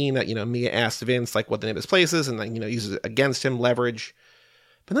funny scene that, Mia asked Vince, like, what the name of his place is, and then, uses it against him, leverage.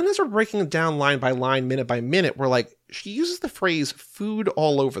 But then as we're breaking it down line by line, minute by minute, we're like, she uses the phrase food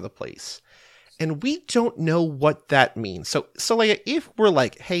all over the place. and we don't know what that means. So Saleha, if we're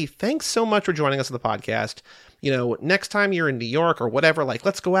like, hey, thanks so much for joining us on the podcast, next time you're in New York or whatever, like,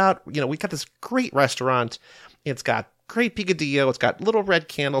 let's go out. We got this great restaurant. It's got great picadillo. It's got little red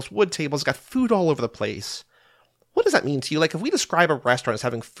candles, wood tables. It's got food all over the place. What does that mean to you? Like, if we describe a restaurant as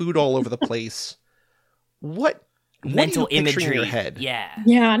having food all over the place, what mental do you picture imagery in your head?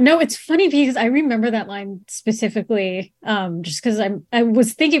 Yeah, no, it's funny because I remember that line specifically, just because I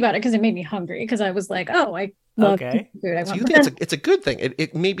was thinking about it because it made me hungry, because I was like, oh, I love food. So you think it's a good thing?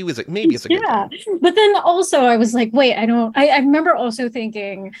 It maybe it's a good thing. Yeah, but then also I was like, wait, I remember also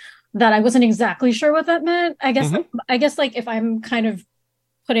thinking that I wasn't exactly sure what that meant. I guess like if I'm kind of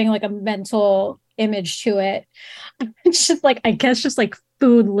putting like a mental image to it, it's just like, I guess just like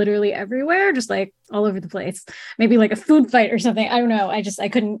food literally everywhere, just like all over the place. Maybe like a food fight or something. I don't know. I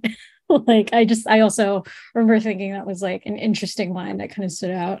couldn't I also remember thinking that was like an interesting line that kind of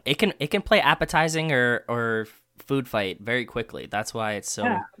stood out. It can play appetizing or food fight very quickly. That's why it's so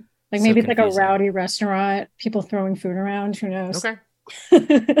like maybe it's like a rowdy restaurant, people throwing food around, who knows. Okay.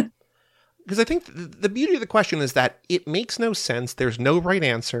 Because I think the beauty of the question is that it makes no sense. There's no right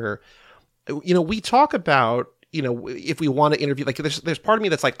answer. We talk about, if we want to interview, like there's part of me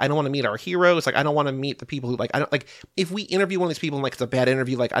that's like, I don't want to meet our heroes. Like, I don't want to meet the people who like, I don't like, if we interview one of these people and like, it's a bad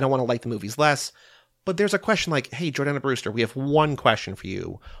interview, like, I don't want to like the movies less. But there's a question like, hey, Jordana Brewster, we have one question for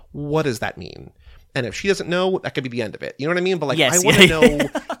you. What does that mean? And if she doesn't know, that could be the end of it. You know what I mean? But like, yes, I want to know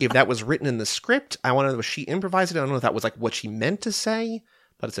if that was written in the script. I want to know if she improvised it. I don't know if that was like what she meant to say.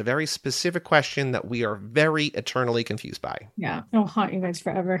 But it's a very specific question that we are very eternally confused by. Yeah, it'll haunt you guys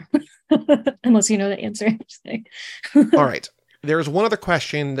forever. Unless you know the answer. All right. There's one other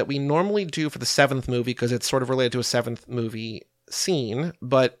question that we normally do for the seventh movie, because it's sort of related to a seventh movie scene,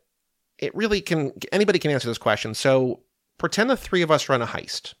 but it really anybody can answer this question. So pretend the three of us run a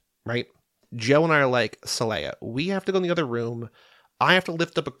heist, right? Joe and I are like, Saleha, we have to go in the other room. I have to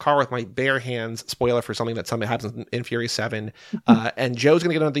lift up a car with my bare hands. Spoiler for something that happens in Fury 7. And Joe's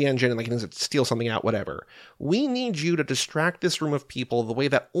going to get under the engine and like he needs to steal something out, whatever. We need you to distract this room of people the way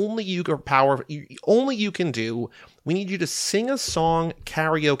that only you can do. We need you to sing a song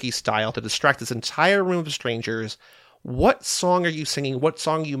karaoke style to distract this entire room of strangers. What song are you singing? What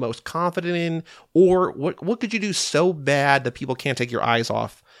song are you most confident in? Or what could you do so bad that people can't take your eyes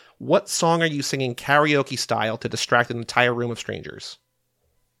off? What song are you singing karaoke style to distract an entire room of strangers?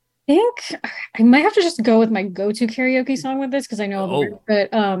 I think I might have to just go with my go-to karaoke song with this, because I know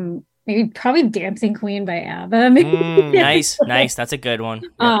but maybe probably Dancing Queen by ABBA. Nice. That's a good one.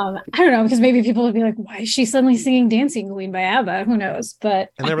 I don't know, because maybe people would be like, why is she suddenly singing Dancing Queen by ABBA? Who knows?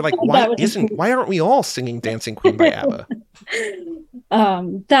 But and they were like, why aren't we all singing Dancing Queen by ABBA?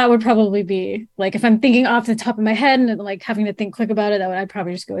 That would probably be like, if I'm thinking off the top of my head and like having to think quick about it, I'd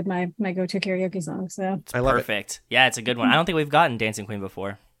probably just go with my go-to karaoke song. So I love perfect. Yeah, it's a good one. I don't think we've gotten Dancing Queen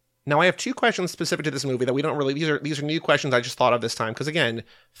before. Now, I have two questions specific to this movie that we don't really, these are new questions I just thought of this time, because again,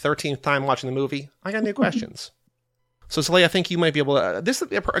 13th time watching the movie, I got new questions. So Saleha, I think you might be able to, this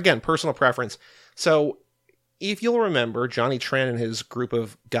is, again, personal preference. So if you'll remember, Johnny Tran and his group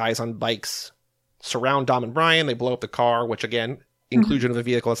of guys on bikes surround Dom and Brian. They blow up the car, which again, inclusion of a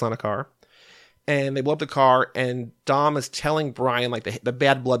vehicle, it's not a car. And they blow up the car, and Dom is telling Brian like the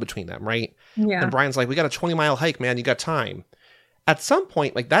bad blood between them, right? Yeah. And Brian's like, we got a 20-mile hike, man, you got time. At some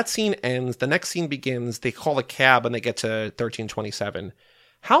point, like that scene ends, the next scene begins, they call a cab and they get to 1327.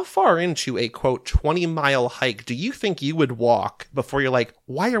 How far into a, quote, 20-mile hike do you think you would walk before you're like,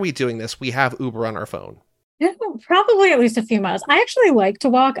 why are we doing this? We have Uber on our phone. Yeah, probably at least a few miles. I actually like to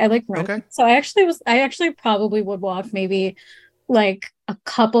walk. I like running. Okay. So I actually probably would walk maybe like a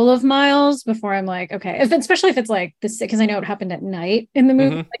couple of miles before I'm like, okay. Especially if it's like this, because I know it happened at night in the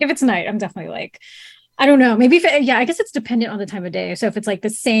movie. Like if it's night, I'm definitely like, I don't know. Maybe I guess it's dependent on the time of day. So if it's like the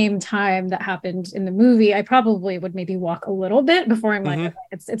same time that happened in the movie, I probably would maybe walk a little bit before I'm like, okay,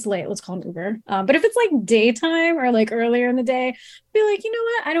 it's late. Let's call an Uber. But if it's like daytime or like earlier in the day, I'd be like, you know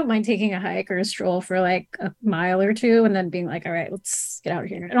what? I don't mind taking a hike or a stroll for like a mile or two, and then being like, all right, let's get out of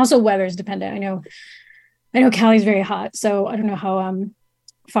here. And also weather is dependent. I know Cali's very hot, so I don't know how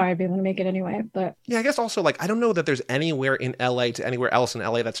far I'd be able to make it anyway. But yeah, I guess also like I don't know that there's anywhere in LA to anywhere else in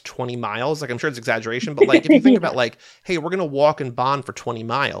LA that's 20 miles. Like I'm sure it's exaggeration, but like if you think about like, hey, we're gonna walk in Bond for 20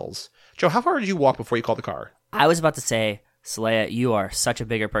 miles. Joe, how far did you walk before you called the car? I was about to say, Saleha, you are such a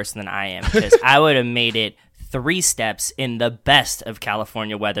bigger person than I am, because I would have made it 3 steps in the best of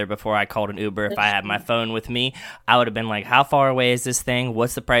California weather before I called an Uber. If I had my phone with me, I would have been like, how far away is this thing?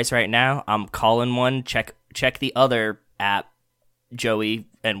 What's the price right now? I'm calling one. Check the other app, Joey,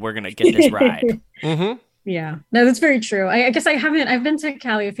 and we're gonna get this ride. Yeah, no, that's very true. I guess I've been to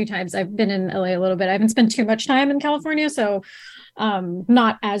Cali a few times. I've been in LA a little bit. I haven't spent too much time in California, so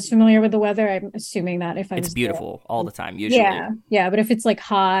not as familiar with the weather. I'm assuming that if I It's was there, beautiful all the time, usually. yeah, but if it's like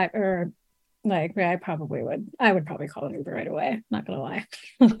hot or like, yeah, I would probably call an Uber right away. Not gonna lie.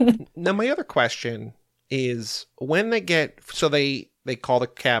 Now, my other question is when they call the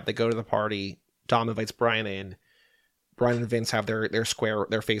cab, they go to the party. Dom invites Brian in. Brian and Vince have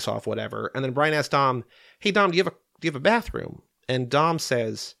their face off, whatever. And then Brian asks Dom, "Hey Dom, do you have a bathroom?" And Dom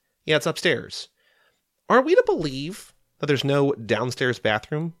says, "Yeah, it's upstairs." Are we to believe that there's no downstairs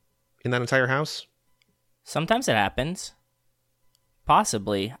bathroom in that entire house? Sometimes it happens.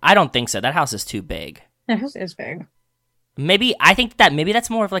 Possibly. I don't think so. That house is too big. That house is big. I think that maybe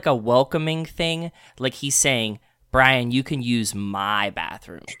that's more of like a welcoming thing. Like he's saying, Brian, you can use my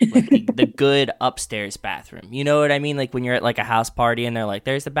bathroom, like the good upstairs bathroom. You know what I mean? Like when you're at like a house party and they're like,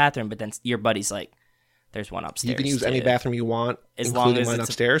 "There's the bathroom," but then your buddy's like, "There's one upstairs." You can use too. any bathroom you want, as long including as mine it's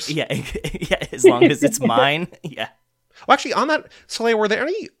upstairs. Yeah, yeah. As long as it's mine. Yeah. Well, actually, on that, Soleil, were there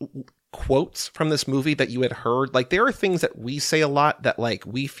any quotes from this movie that you had heard? Like, there are things that we say a lot that, like,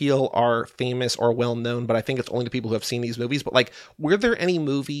 we feel are famous or well known, but I think it's only to people who have seen these movies. But, like, were there any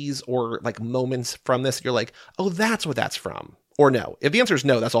movies or, like, moments from this that you're like, oh, that's what that's from? Or no? If the answer is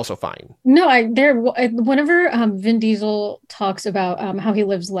no, that's also fine. No, whenever Vin Diesel talks about how he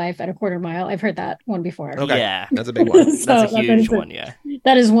lives life at a quarter mile, I've heard that one before. Okay. Yeah. That's a big one. So That's a huge one, yeah.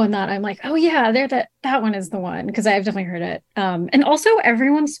 That is one that I'm like, oh yeah, that one is the one, because I've definitely heard it. And also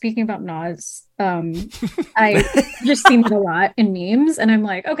everyone's speaking about Nas. I just seen it a lot in memes, and I'm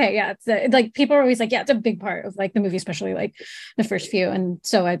like, okay, yeah, like people are always like, yeah, it's a big part of like the movie, especially like the first few, and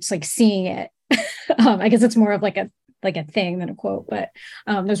so it's like seeing it. I guess it's more of like a thing than a quote, but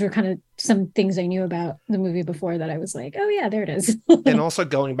those were kind of some things I knew about the movie before that I was like, oh yeah, there it is. And also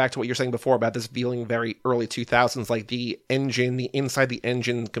going back to what you're saying before about this feeling very early 2000s, like the inside the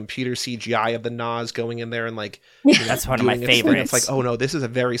engine computer CGI of the Nas going in there and like, that's one of my favorites. favorites. It's like, oh no, this is a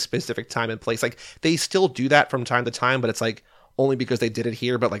very specific time and place. Like they still do that from time to time, but it's like only because they did it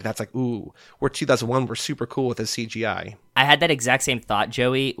here. But like, that's like, ooh, we're 2001. We're super cool with this CGI. I had that exact same thought,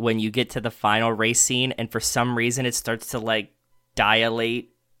 Joey, when you get to the final race scene and for some reason it starts to like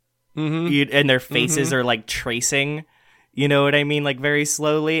dilate and their faces are like tracing, you know what I mean? Like very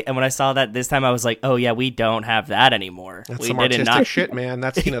slowly. And when I saw that this time, I was like, oh yeah, we don't have that anymore. That's some artistic shit, man.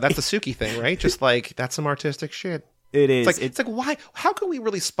 That's, that's the Suki thing, right? Just like, that's some artistic shit. It is. It's like, why? How can we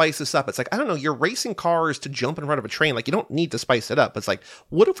really spice this up? It's like, I don't know. You're racing cars to jump in front of a train. Like, you don't need to spice it up. It's like,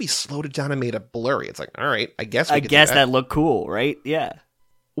 what if we slowed it down and made it blurry? It's like, all right, I guess that looked cool, right? Yeah.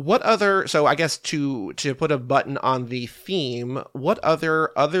 What other? So I guess to put a button on the theme, what other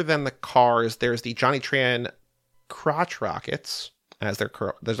than the cars? There's the Johnny Tran crotch rockets, as they're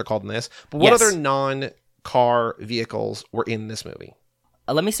called in this. But what other non-car vehicles were in this movie?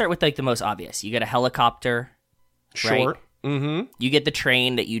 Let me start with like the most obvious. You get a helicopter. Sure. Right? Mm-hmm. You get the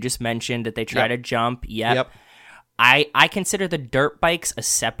train that you just mentioned that they try to jump. Yep. I consider the dirt bikes a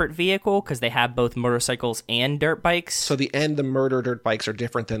separate vehicle because they have both motorcycles and dirt bikes. So the murder dirt bikes are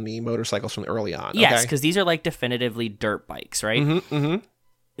different than the motorcycles from early on. Yes, because these are like definitively dirt bikes, right? Mm-hmm.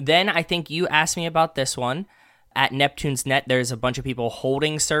 Then I think you asked me about this one. At Neptune's Net, there's a bunch of people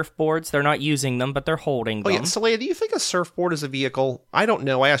holding surfboards. They're not using them, but they're holding them. Oh, yeah. Saleha, do you think a surfboard is a vehicle? I don't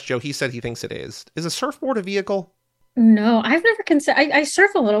know. I asked Joe. He said he thinks it is. Is a surfboard a vehicle? No, I've never considered. I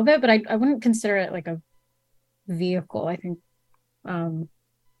surf a little bit, but I wouldn't consider it like a vehicle. I think,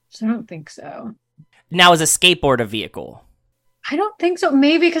 so I don't think so. Now, is a skateboard a vehicle? I don't think so.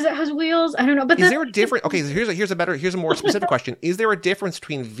 Maybe because it has wheels. I don't know. But is there a difference? Okay, so here's a more specific question. Is there a difference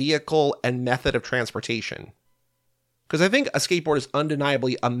between vehicle and method of transportation? Because I think a skateboard is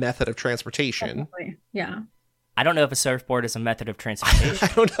undeniably a method of transportation. Definitely. Yeah. I don't know if a surfboard is a method of transportation.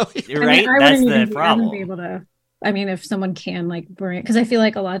 I don't know. Right? That's the problem. I wouldn't be able to. I mean, if someone can like bring, because I feel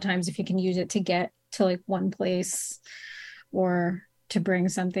like a lot of times if you can use it to get to like one place or to bring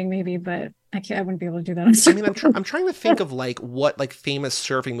something, maybe, but I wouldn't be able to do that on surfboard. I mean, I'm trying to think of like what like famous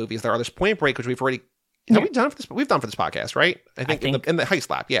surfing movies there are. There's Point Break, which we've already. Have we done for this? We've done for this podcast, right? I think in the Heist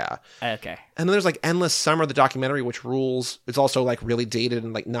Lab, yeah. Okay. And then there's like Endless Summer, the documentary, which rules. It's also like really dated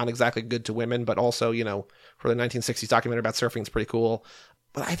and like not exactly good to women, but also, you know, for the 1960s documentary about surfing, it's pretty cool.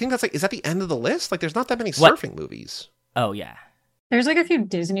 But I think that's like, is that the end of the list? Like, there's not that many surfing movies. Oh yeah. There's like a few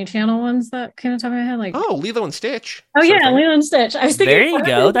Disney Channel ones that came to the top of my head, like Lilo and Stitch. Oh yeah, Lilo and Stitch. I was thinking there you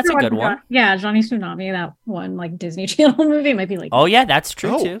go. That's a good one. Yeah, Johnny Tsunami, that one like Disney Channel movie might be like. Oh yeah, that's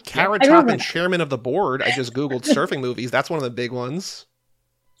true too. Carrot Top and Chairman of the Board. I just googled surfing movies. That's one of the big ones.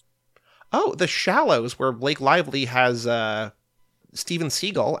 Oh, The Shallows, where Blake Lively has Steven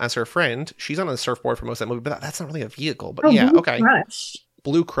Seagal as her friend. She's on a surfboard for most of that movie, but that's not really a vehicle. But Blue okay. Crush.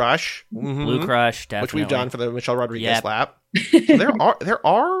 Blue Crush. Blue Crush, definitely. Which we've done for the Michelle Rodriguez Yep. lap. So there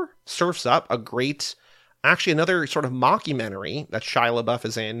are Surf's Up, a great, actually another sort of mockumentary that Shia LaBeouf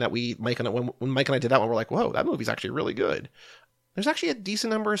is in that when Mike and I did that one, we're like, whoa, that movie's actually really good. There's actually a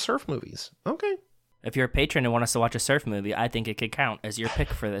decent number of surf movies. Okay. If you're a patron and want us to watch a surf movie, I think it could count as your pick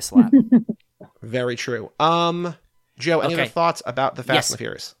for this lap. Very true. Joe, any other thoughts about the Fast and the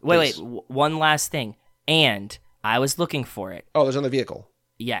Furious? Wait, one last thing. And I was looking for it. Oh, there's another vehicle.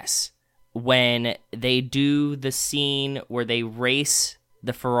 Yes. When they do the scene where they race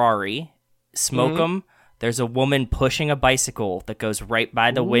the Ferrari, smoke them, there's a woman pushing a bicycle that goes right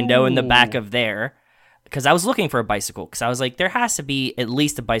by the window in the back of there. Because I was looking for a bicycle, because I was like, there has to be at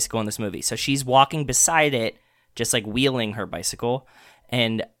least a bicycle in this movie. So she's walking beside it, just like wheeling her bicycle.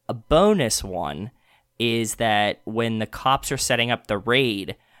 And a bonus one is that when the cops are setting up the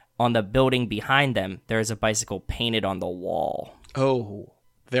raid, on the building behind them, there is a bicycle painted on the wall. Oh,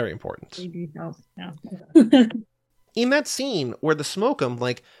 very important. Yeah. In that scene where the smoke 'em,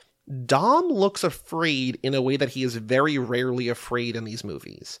 like, Dom looks afraid in a way that he is very rarely afraid in these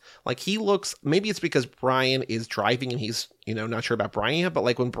movies. Like, he looks, maybe it's because Brian is driving and he's, not sure about Brian yet, but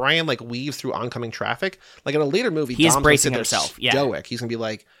like when Brian like weaves through oncoming traffic, like in a later movie, he's Dom's bracing gonna sit there himself. Yeah. stoic. He's gonna be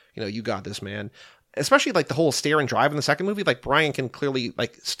like, you got this, man. Especially like the whole stare and drive in the second movie, like Brian can clearly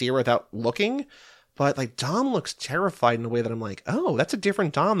like steer without looking, but like Dom looks terrified in a way that I'm like, oh, that's a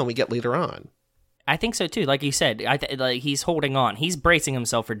different Dom than we get later on. I think so too. Like you said, like he's holding on. He's bracing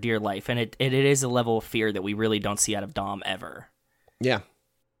himself for dear life, and it is a level of fear that we really don't see out of Dom ever. Yeah.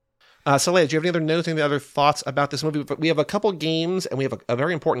 So, Leia, do you have any other notes, any other thoughts about this movie? But we have a couple games, and we have a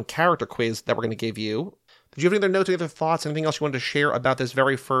very important character quiz that we're going to give you. Did you have any other notes, any other thoughts, anything else you wanted to share about this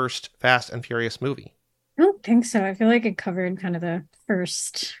very first Fast and Furious movie? I don't think so. I feel like it covered kind of the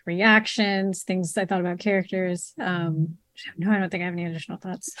first reactions, things I thought about characters. No, I don't think I have any additional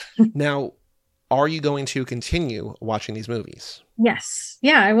thoughts. Now, are you going to continue watching these movies? Yes.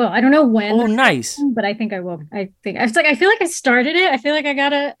 Yeah, I will. I don't know when. Oh, nice. But I think I will. I feel like I started it. I feel like I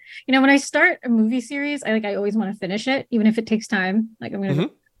gotta, when I start a movie series, I always want to finish it, even if it takes time. Like I'm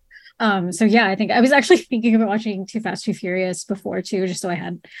gonna so yeah, I think I was actually thinking about watching Too Fast, Too Furious before too, just so I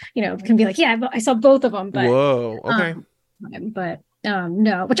had, can be like, yeah, I saw both of them. But whoa, okay.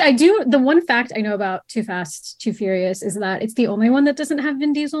 No, which I do. The one fact I know about Too Fast, Too Furious is that it's the only one that doesn't have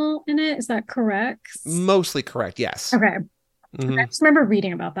Vin Diesel in it. Is that correct? Mostly correct, yes. Okay. I just remember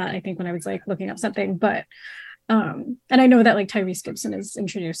reading about that, I think, when I was like looking up something, but and I know that like Tyrese Gibson is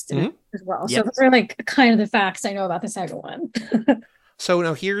introduced in it as well. Yep. So those are like kind of the facts I know about the second one. So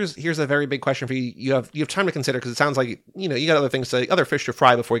now here's a very big question for you. You have time to consider, because it sounds like you got other fish to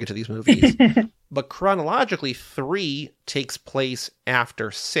fry before you get to these movies. But chronologically, 3 takes place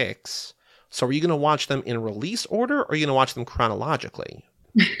after 6. So are you going to watch them in release order, or are you going to watch them chronologically?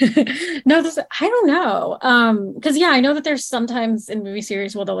 No, I don't know. Because I know that there's sometimes in movie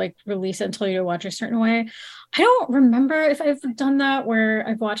series where they'll like release it and tell you to watch a certain way. I don't remember if I've done that where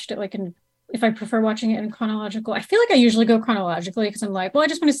I've watched it like if I prefer watching it in chronological. I feel like I usually go chronologically because I'm like, well, I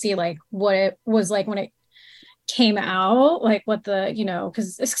just want to see like what it was like when it came out, like what the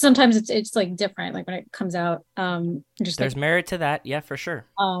because sometimes it's like different, like when it comes out. Just there's merit to that, yeah, for sure.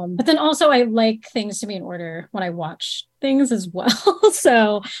 But then also I like things to be in order when I watch things as well.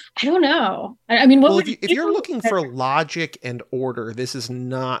 So I don't know. I mean, if you're looking for logic and order, this is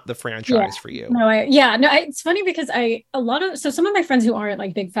not the franchise for you. It's funny because some of my friends who aren't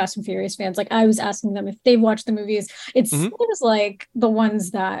like big Fast and Furious fans, like I was asking them if they've watched the movies. It seems like the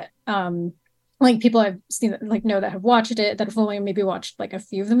ones that like people I've seen like know that have watched it, that have only maybe watched like a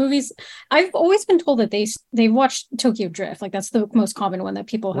few of the movies. I've always been told that they watched Tokyo Drift. Like that's the most common one that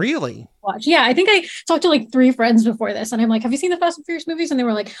people have really watched. Yeah, I think I talked to like 3 friends before this, and I'm like, have you seen the Fast and Furious movies? And they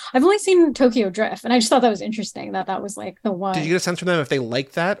were like, I've only seen Tokyo Drift. And I just thought that was interesting that was like the one. Did you get a sense from them if they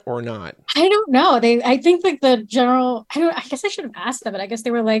like that or not? I don't know. I think like the general, I guess I should have asked them, but I guess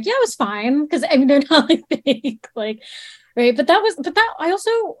they were like, yeah, it was fine. Because I mean, they're not like big, like. Right. But I also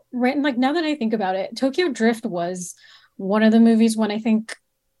ran, like, now that I think about it, Tokyo Drift was one of the movies when I think,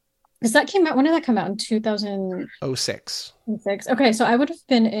 because that came out, when did that come out? In 2006. Okay. So I would have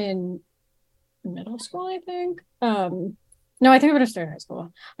been in middle school, I think. No, I think I would have started high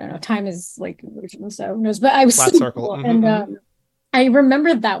school. I don't know. Time is like illusion, so who knows? But I was flat circle. And I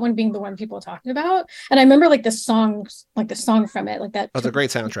remember that one being the one people talked about. And I remember like the song from it, like that. Oh, it's a great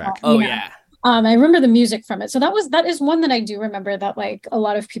soundtrack. Oh, yeah. I remember the music from it. So that is one that I do remember that like a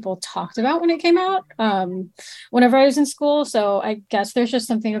lot of people talked about when it came out, whenever I was in school. So I guess there's just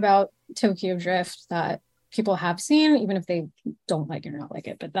something about Tokyo Drift that people have seen, even if they don't like it or not like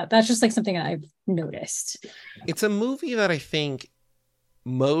it. But that's just like something that I've noticed. It's a movie that I think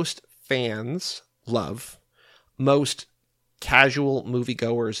most fans love. Most casual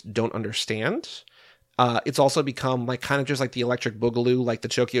moviegoers don't understand. It's also become like kind of just like the Electric Boogaloo, like the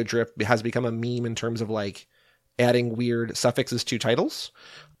Tokyo Drift has become a meme in terms of like adding weird suffixes to titles.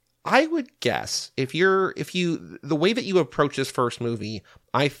 I would guess if the way that you approach this first movie,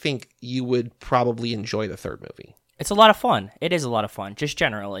 I think you would probably enjoy the third movie. It's a lot of fun. It is a lot of fun, just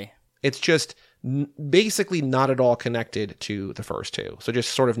generally. It's just basically not at all connected to the first two. So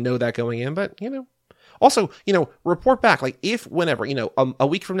just sort of know that going in, but also, report back, like if whenever, a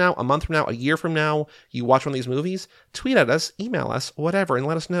week from now, a month from now, a year from now, you watch one of these movies, tweet at us, email us, whatever, and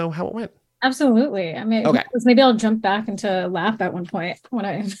let us know how it went. Absolutely. I mean, okay. Maybe I'll jump back into laugh at one point when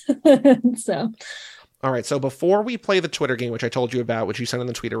I, so. All right. So before we play the Twitter game, which I told you about, which you sent in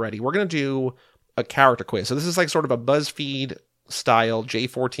the tweet already, we're going to do a character quiz. So this is like sort of a BuzzFeed style,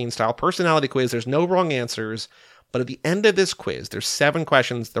 J14 style personality quiz. There's no wrong answers, but at the end of this quiz, there's 7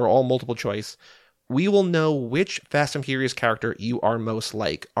 questions. They're all multiple choice. We will know which Fast and Furious character you are most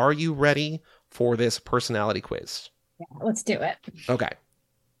like. Are you ready for this personality quiz? Yeah, let's do it. Okay.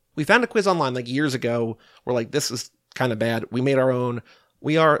 We found a quiz online like years ago. We're like, this is kind of bad. We made our own.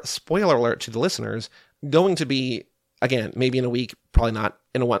 We are, spoiler alert to the listeners, going to be, again, maybe in a week, probably not.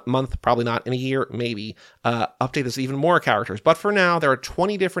 In a month, probably not. In a year, maybe. Update this even more characters. But for now, there are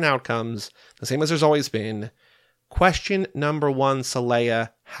 20 different outcomes, the same as there's always been. Question number 1, Saleha,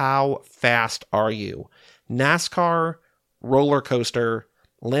 how fast are you? NASCAR, roller coaster,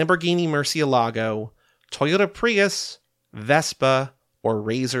 Lamborghini Murcielago, Toyota Prius, Vespa, or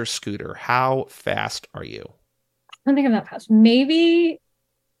Razor scooter? How fast are you? I don't think I'm that fast. Maybe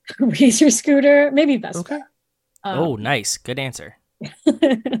Razor scooter, maybe Vespa. Okay. Oh, nice. Good answer.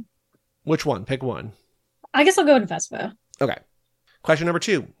 Which one? Pick one. I guess I'll go with Vespa. Okay. Question number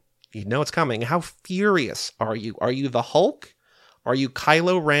 2. You know it's coming. How furious are you? Are you the Hulk? Are you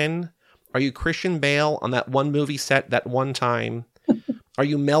Kylo Ren? Are you Christian Bale on that one movie set that one time? Are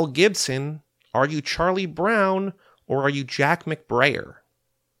you Mel Gibson? Are you Charlie Brown? Or are you Jack McBrayer?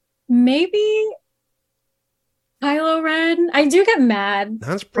 Maybe Kylo Ren. I do get mad.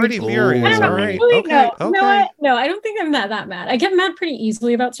 That's pretty furious. All right. Really, okay. No, I don't think I'm that mad. I get mad pretty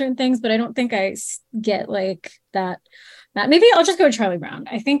easily about certain things, but I don't think I get like that. Maybe I'll just go with Charlie Brown.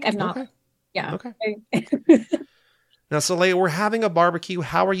 I think I'm not. Okay. Yeah. Okay. Now, Saleha, we're having a barbecue.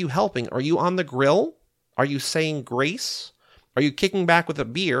 How are you helping? Are you on the grill? Are you saying grace? Are you kicking back with a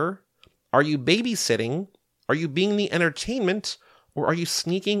beer? Are you babysitting? Are you being the entertainment? Or are you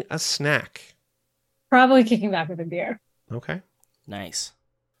sneaking a snack? Probably kicking back with a beer. Okay. Nice.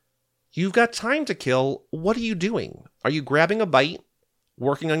 You've got time to kill. What are you doing? Are you grabbing a bite?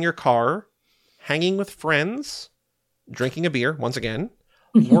 Working on your car? Hanging with friends? Drinking a beer, once again?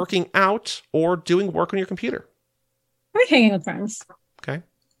 Working out? Or doing work on your computer? Probably hanging with friends. Okay.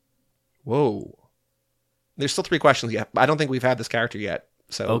 Whoa. There's still 3 questions yet. I don't think we've had this character yet.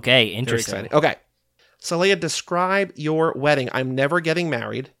 So okay, interesting. Okay. Saleha, describe your wedding. I'm never getting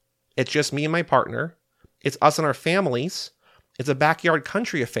married. It's just me and my partner. It's us and our families. It's a backyard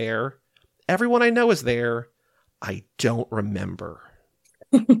country affair. Everyone I know is there. I don't remember.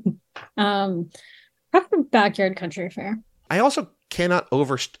 Probably backyard country affair. I also cannot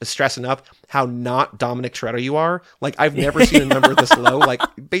stress enough how not Dominic Toretto you are. Like, I've never seen a number this low. Like,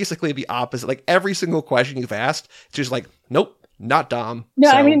 basically the opposite. Like, every single question you've asked, it's just like, nope, not Dom. No,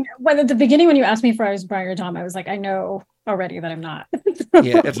 so, I mean, at the beginning when you asked me if I was Brian or Dom, I was like, I know already that I'm not.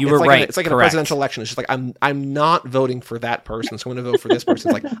 Yeah, you were like right. It's like in a presidential election. It's just like, I'm not voting for that person, so I'm going to vote for this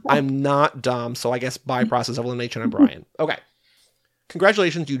person. It's like, I'm not Dom, so I guess by process of elimination, I'm Brian. Okay.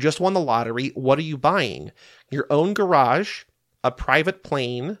 Congratulations, you just won the lottery. What are you buying? Your own garage, a private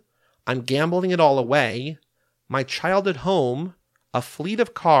plane, I'm gambling it all away, my childhood home, a fleet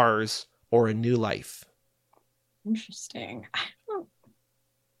of cars, or a new life? Interesting.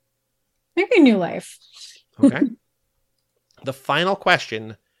 Maybe a new life. Okay. The final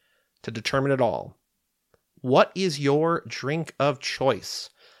question to determine it all. What is your drink of choice?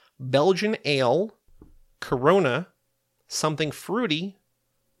 Belgian ale, Corona, something fruity,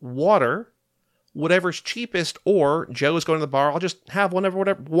 water, whatever's cheapest, or Joe's going to the bar. I'll just have one of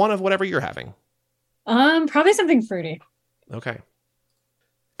whatever you're having. Probably something fruity. Okay.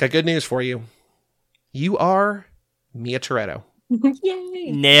 Got good news for you. You are Mia Toretto.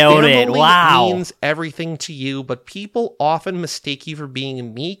 Yay! Nailed it. Wow. Means everything to you, but people often mistake you for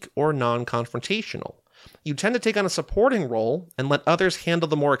being meek or non-confrontational. You tend to take on a supporting role and let others handle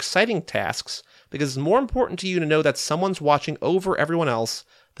the more exciting tasks because it's more important to you to know that someone's watching over everyone else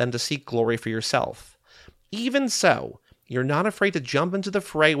than to seek glory for yourself. Even so, you're not afraid to jump into the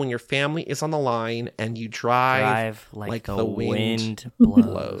fray when your family is on the line and you drive like the wind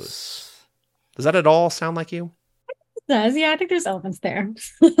blows. Does that at all sound like you? It does. Yeah, I think there's elements there.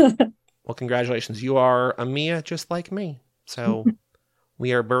 Well, congratulations. You are a Mia just like me. So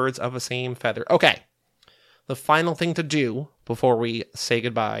we are birds of the same feather. Okay. The final thing to do before we say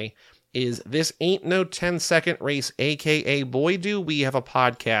goodbye is this ain't no 10-second race, aka boy, do we have a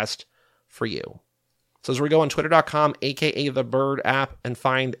podcast for you. So as we go on twitter.com, aka the Bird app, and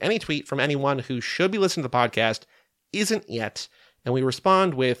find any tweet from anyone who should be listening to the podcast, isn't yet, and we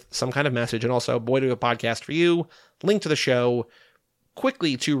respond with some kind of message, and also, boy, do we have a podcast for you, link to the show.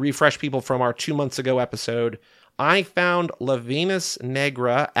 Quickly, to refresh people from our 2 months ago episode, I found Lavinus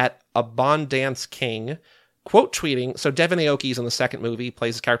Negra at Abondance King, quote tweeting, so Devin Aoki's in the second movie,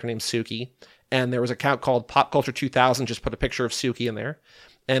 plays a character named Suki, and there was an account called Pop Culture 2000, just put a picture of Suki in there,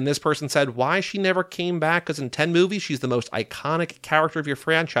 and this person said, why she never came back, because in 10 movies, she's the most iconic character of your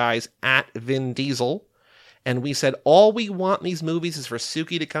franchise, at Vin Diesel, and we said, all we want in these movies is for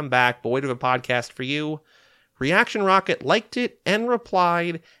Suki to come back, boy, to have a podcast for you. Reaction Rocket liked it and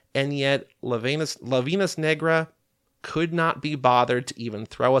replied, and yet Lavinus Negra could not be bothered to even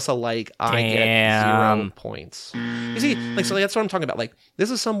throw us a like. I get 0 points. You see, like, so that's what I'm talking about. Like,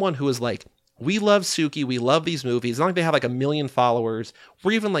 this is someone who is like, we love Suki, we love these movies. It's not like they have like 1 million followers.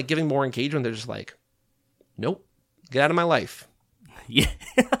 We're even like giving more engagement. They're just like, nope, get out of my life. Yeah.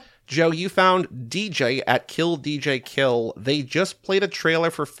 Joe, you found DJ at Kill DJ Kill. They just played a trailer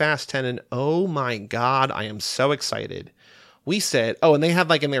for Fast 10, and oh my god, I am so excited. We said, oh, and they had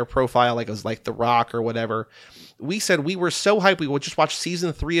like in their profile, like it was like The Rock or whatever. We said we were so hyped we would just watch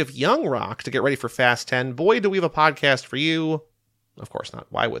season 3 of Young Rock to get ready for Fast 10. Boy, do we have a podcast for you. Of course not.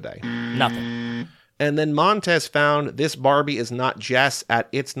 Why would they? Nothing. And then Montez found This Barbie Is Not Jess at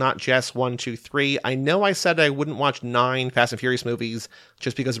It's Not Jess 123. I know I said I wouldn't watch 9 Fast and Furious movies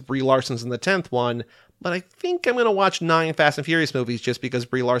just because Brie Larson's in the 10th one, but I think I'm going to watch 9 Fast and Furious movies just because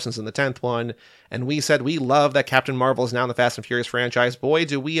Brie Larson's in the 10th one. And we said we love that Captain Marvel is now in the Fast and Furious franchise. Boy,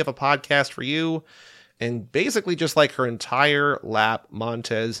 do we have a podcast for you. And basically just like her entire lap,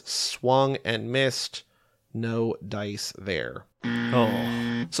 Montez swung and missed. No dice there.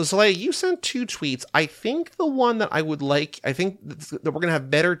 Oh. So Soleil, you sent 2 tweets. I think the one that I would like, I think that we're going to have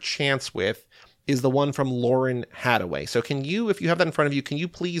better chance with is the one from Lauren Hadaway. So can you, if you have that in front of you, can you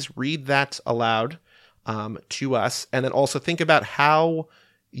please read that aloud to us? And then also think about how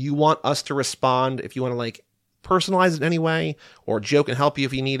you want us to respond, if you want to like personalize it in any way or joke and help you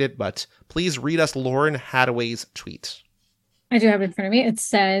if you need it. But please read us Lauren Hadaway's tweet. I do have it in front of me. It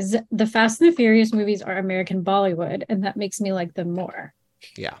says, the Fast and the Furious movies are American Bollywood, and that makes me like them more.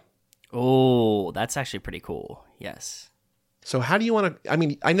 Yeah. Oh, that's actually pretty cool. Yes. So how do you want to, I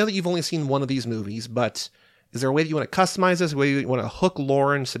mean, I know that you've only seen one of these movies, but is there a way that you want to customize this? A way you want to hook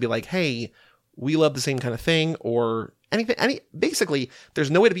Lauren to be like, hey, we love the same kind of thing, or anything, basically, there's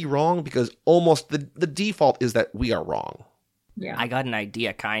no way to be wrong because almost the default is that we are wrong. Yeah. I got an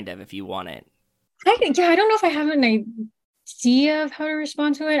idea, kind of, if you want it. I don't know if I have an idea of how to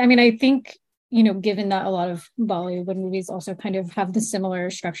respond to it. I mean, I think, you know, given that a lot of Bollywood movies also kind of have the similar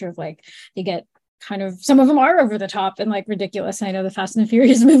structure of like, they get kind of, some of them are over the top and like ridiculous. I know the Fast and the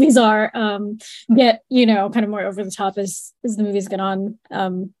Furious movies are get, you know, kind of more over the top as the movies get on.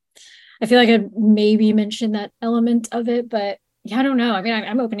 I feel like I'd maybe mention that element of it, but yeah, I don't know. I mean,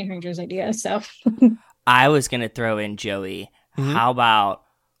 I'm open to hearing Joe's idea, so. I was going to throw in, Joey, how about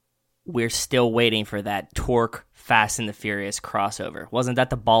we're still waiting for that Torque Fast and the Furious crossover? Wasn't that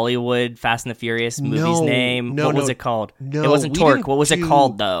the Bollywood Fast and the Furious movie's name? What was it called? No, it wasn't Torque. What was it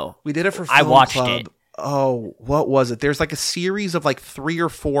called, though? We did it for Film I watched Club. it. Oh, what was it? There's like a series of like 3 or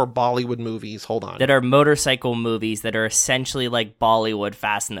 4 Bollywood movies. Hold on. That are motorcycle movies that are essentially like Bollywood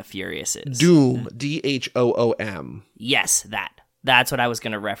Fast and the Furiouses. Doom. DHOOM. Yes, that's what I was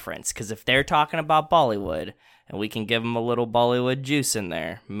going to reference. Because if they're talking about Bollywood and we can give them a little Bollywood juice in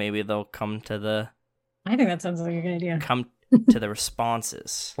there, maybe they'll come to the... I think that sounds like a good idea. Come to the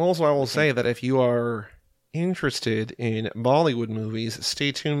responses. Also, I will say that if you are interested in Bollywood movies,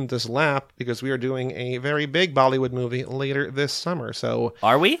 stay tuned this lap because we are doing a very big Bollywood movie later this summer. So,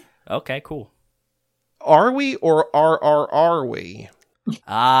 are we? Okay, cool. Are we or are we?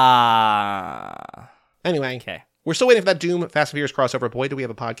 Anyway, okay. We're still waiting for that Doom Fast and Furious crossover. Boy, do we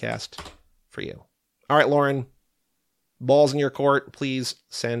have a podcast for you. All right, Lauren. Balls in your court, please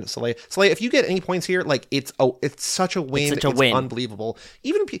send Soleil. Soleil, if you get any points here, like it's such a win. It's win. Unbelievable.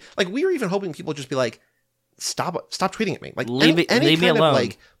 Even like we were even hoping people just be like, stop tweeting at me. Like leave me alone.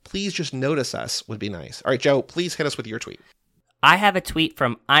 Like, please just notice us would be nice. All right, Joe, please hit us with your tweet. I have a tweet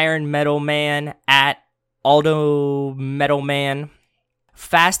from Iron Metal Man at Aldo Metal Man.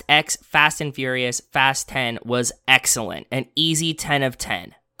 Fast X, Fast and Furious, Fast 10 was excellent. An easy 10 of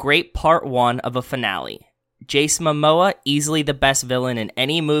 10. Great part 1 of a finale. Jason Momoa, easily the best villain in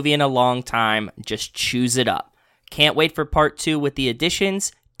any movie in a long time. Just choose it up. Can't wait for part 2 with the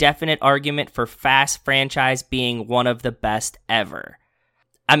additions. Definite argument for Fast franchise being one of the best ever.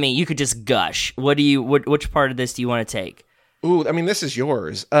 I mean, you could just gush. Which part of this do you want to take? Ooh, I mean, this is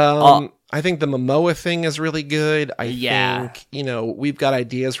yours. I think the Momoa thing is really good. I think, we've got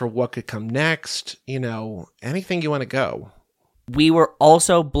ideas for what could come next. Anything you want to go. We were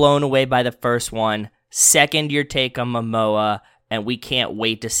also blown away by the first one. Second, your take on Momoa, and we can't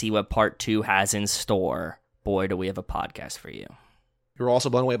wait to see what part 2 has in store. Boy, do we have a podcast for you. You're also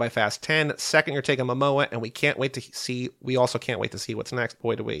blown away by Fast 10. Second, your take on Momoa, and we also can't wait to see what's next.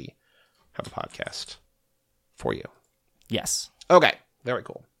 Boy, do we have a podcast for you. Yes. Okay, very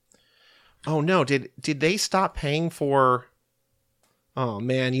cool. Oh no, did they stop paying for... Oh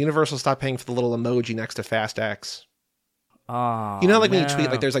man, Universal stopped paying for the little emoji next to Fast X. Oh, when you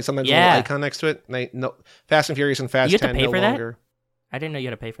tweet, there's sometimes a little icon next to it. Fast and Furious and Fast 10 no longer. I didn't know you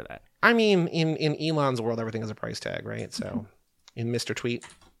had to pay for that. I mean, in Elon's world, everything has a price tag, right? So, in Mr. Tweet.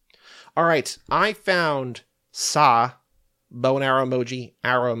 All right, I found bow and arrow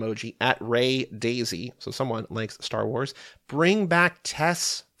emoji at Ray Daisy. So someone likes Star Wars. Bring back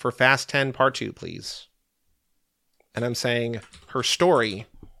Tess for Fast 10 Part 2, please. And I'm saying her story,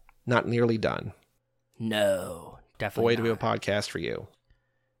 not nearly done. No. Definitely Boy, do we have a podcast for you.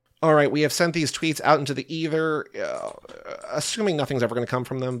 All right, we have sent these tweets out into the ether, assuming nothing's ever going to come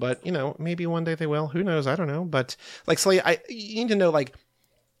from them, but, maybe one day they will. Who knows? I don't know. But, Slay, you need to know,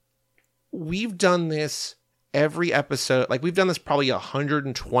 we've done this every episode. We've done this probably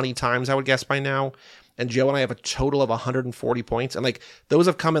 120 times, I would guess, by now. And Joe and I have a total of 140 points. And, those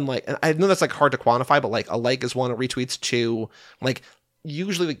have come in, and I know that's, hard to quantify, but, a like is 1, a retweet's 2.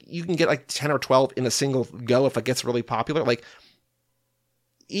 Usually you can get 10 or 12 in a single go if it gets really popular.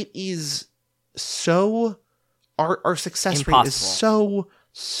 It is so our success rate is so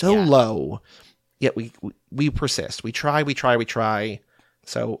low. Yet we persist. We try.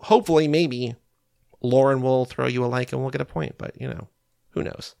 So hopefully maybe Lauren will throw you a like and we'll get a point, but who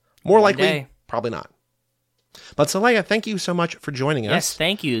knows? More likely, probably not. But Saleha, thank you so much for joining us. Yes,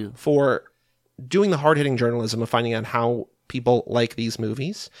 thank you. For doing the hard-hitting journalism of finding out how people like these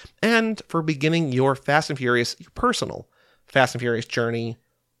movies, and for beginning your personal Fast and Furious journey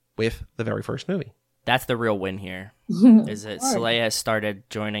with the very first movie. That's the real win here, is that Saleha has started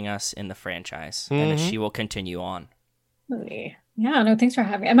joining us in the franchise, and she will continue on. Yeah, no, thanks for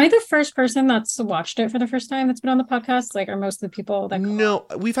having me. Am I the first person that's watched it for the first time that's been on the podcast? Are most of the people that... No,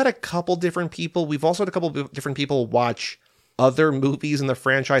 we've had a couple different people. We've also had a couple of different people watch other movies in the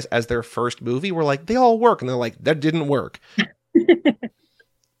franchise as their first movie. We're they all work. And they're that didn't work.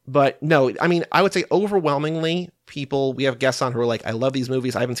 But no, I mean, I would say overwhelmingly we have guests on who are I love these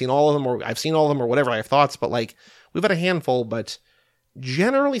movies. I haven't seen all of them, or I've seen all of them, or whatever. I have thoughts, but we've had a handful, but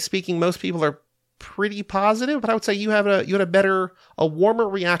generally speaking, most people are pretty positive. But I would say you had a warmer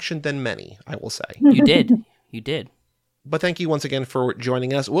reaction than many, I will say. You did. But thank you once again for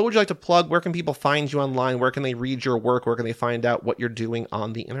joining us. What would you like to plug? Where can people find you online? Where can they read your work? Where can they find out what you're doing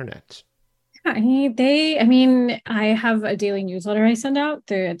on the internet? I have a daily newsletter I send out.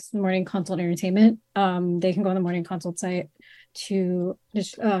 It's Morning Consult Entertainment. They can go on the Morning Consult site to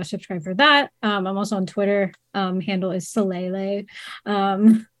just subscribe for that. I'm also on Twitter. Handle is Salele.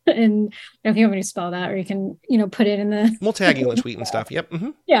 And if you want me to spell that, or you can, put it in the... We'll tag you in the tweet and stuff. Yep. Mm-hmm.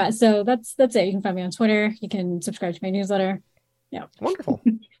 Yeah. So that's it. You can find me on Twitter. You can subscribe to my newsletter. Yeah. Wonderful.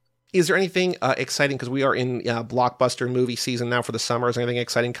 Is there anything exciting, because we are in blockbuster movie season now for the summer? Is there anything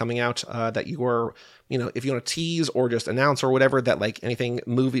exciting coming out that you are, if you want to tease or just announce or whatever, that anything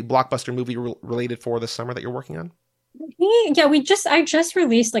blockbuster movie related for this summer that you're working on? Yeah, I just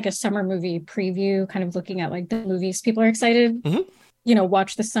released a summer movie preview, kind of looking at the movies people are excited. Mm-hmm.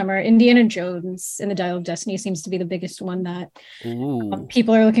 Watch this summer. Indiana Jones and the Dial of Destiny seems to be the biggest one that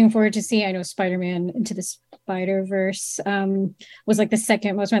people are looking forward to see. I know Spider-Man Into the Spider-Verse was the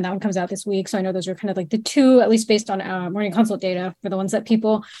second most when that one comes out this week. So I know those are kind of the two, at least based on Morning Consult data, for the ones that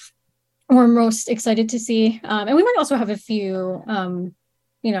people were most excited to see. And we might also have a few,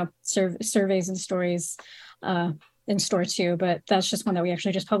 surveys and stories in store too, but that's just one that we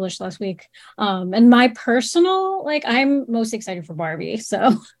actually just published last week. And my personal, I'm most excited for Barbie.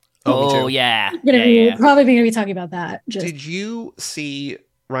 So yeah, probably going to be talking about that. Did you see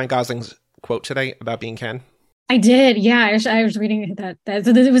Ryan Gosling's quote today about being Ken? I did. Yeah, I was reading that.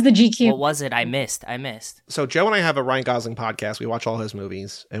 It was the GQ. What was it? I missed. So Joe and I have a Ryan Gosling podcast. We watch all his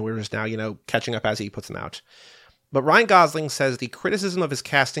movies, and we're just now, catching up as he puts them out. But Ryan Gosling says the criticism of his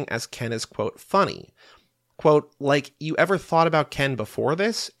casting as Ken is, quote, funny. Quote, like, you ever thought about Ken before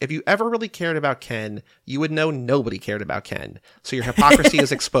this? If you ever really cared about Ken, you would know nobody cared about Ken. So your hypocrisy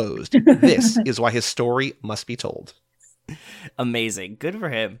is exposed. This is why his story must be told. Amazing. Good for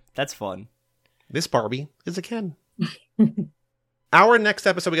him. That's fun. This Barbie is a Ken. Our next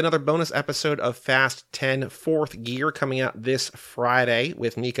episode, we get another bonus episode of Fast 10 Fourth Gear coming out this Friday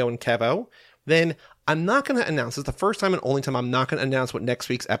with Nico and Kevo. Then I'm not going to announce. It's the first time and only time I'm not going to announce what next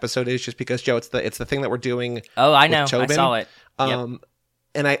week's episode is, just because, Joe, it's the thing that we're doing. Oh, I know. Tobin. I saw it. Yep.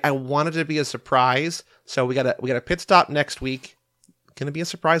 And I wanted it to be a surprise, so we got a pit stop next week. Going to be a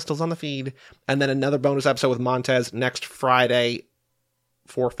surprise. Still's on the feed, and then another bonus episode with Montez next Friday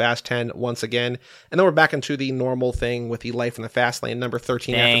for Fast 10 once again. And then we're back into the normal thing with the Life in the Fast Lane, number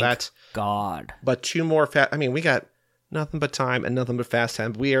 13 Thank after that. God. But two more we got nothing but time and nothing but Fast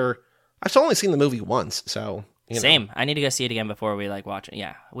 10. I've still only seen the movie once, so Same. I need to go see it again before we watch it.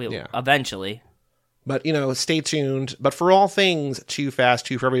 Yeah. Eventually. But, stay tuned. But for all things Too Fast,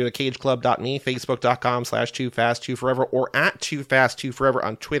 Too Forever, go to cageclub.me, facebook.com/TooFast2Forever, or at TooFast2Forever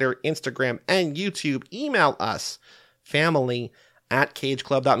on Twitter, Instagram, and YouTube. Email us,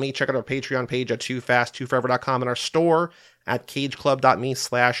 family@cageclub.me. Check out our Patreon page at TooFast2Forever.com and our store at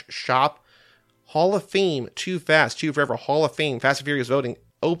cageclub.me/shop. Hall of Fame, Too Fast, Too Forever, Hall of Fame, Fast and Furious voting,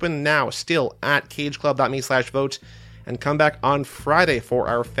 open now, still at cageclub.me/vote. And come back on Friday for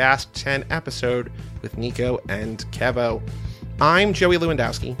our Fast 10 episode with Nico and Kevo. I'm Joey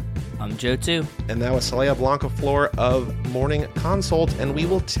Lewandowski. I'm Joe too. And that was Celaya Blanca Flor of Morning Consult, and we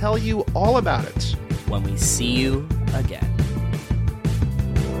will tell you all about it when we see you again.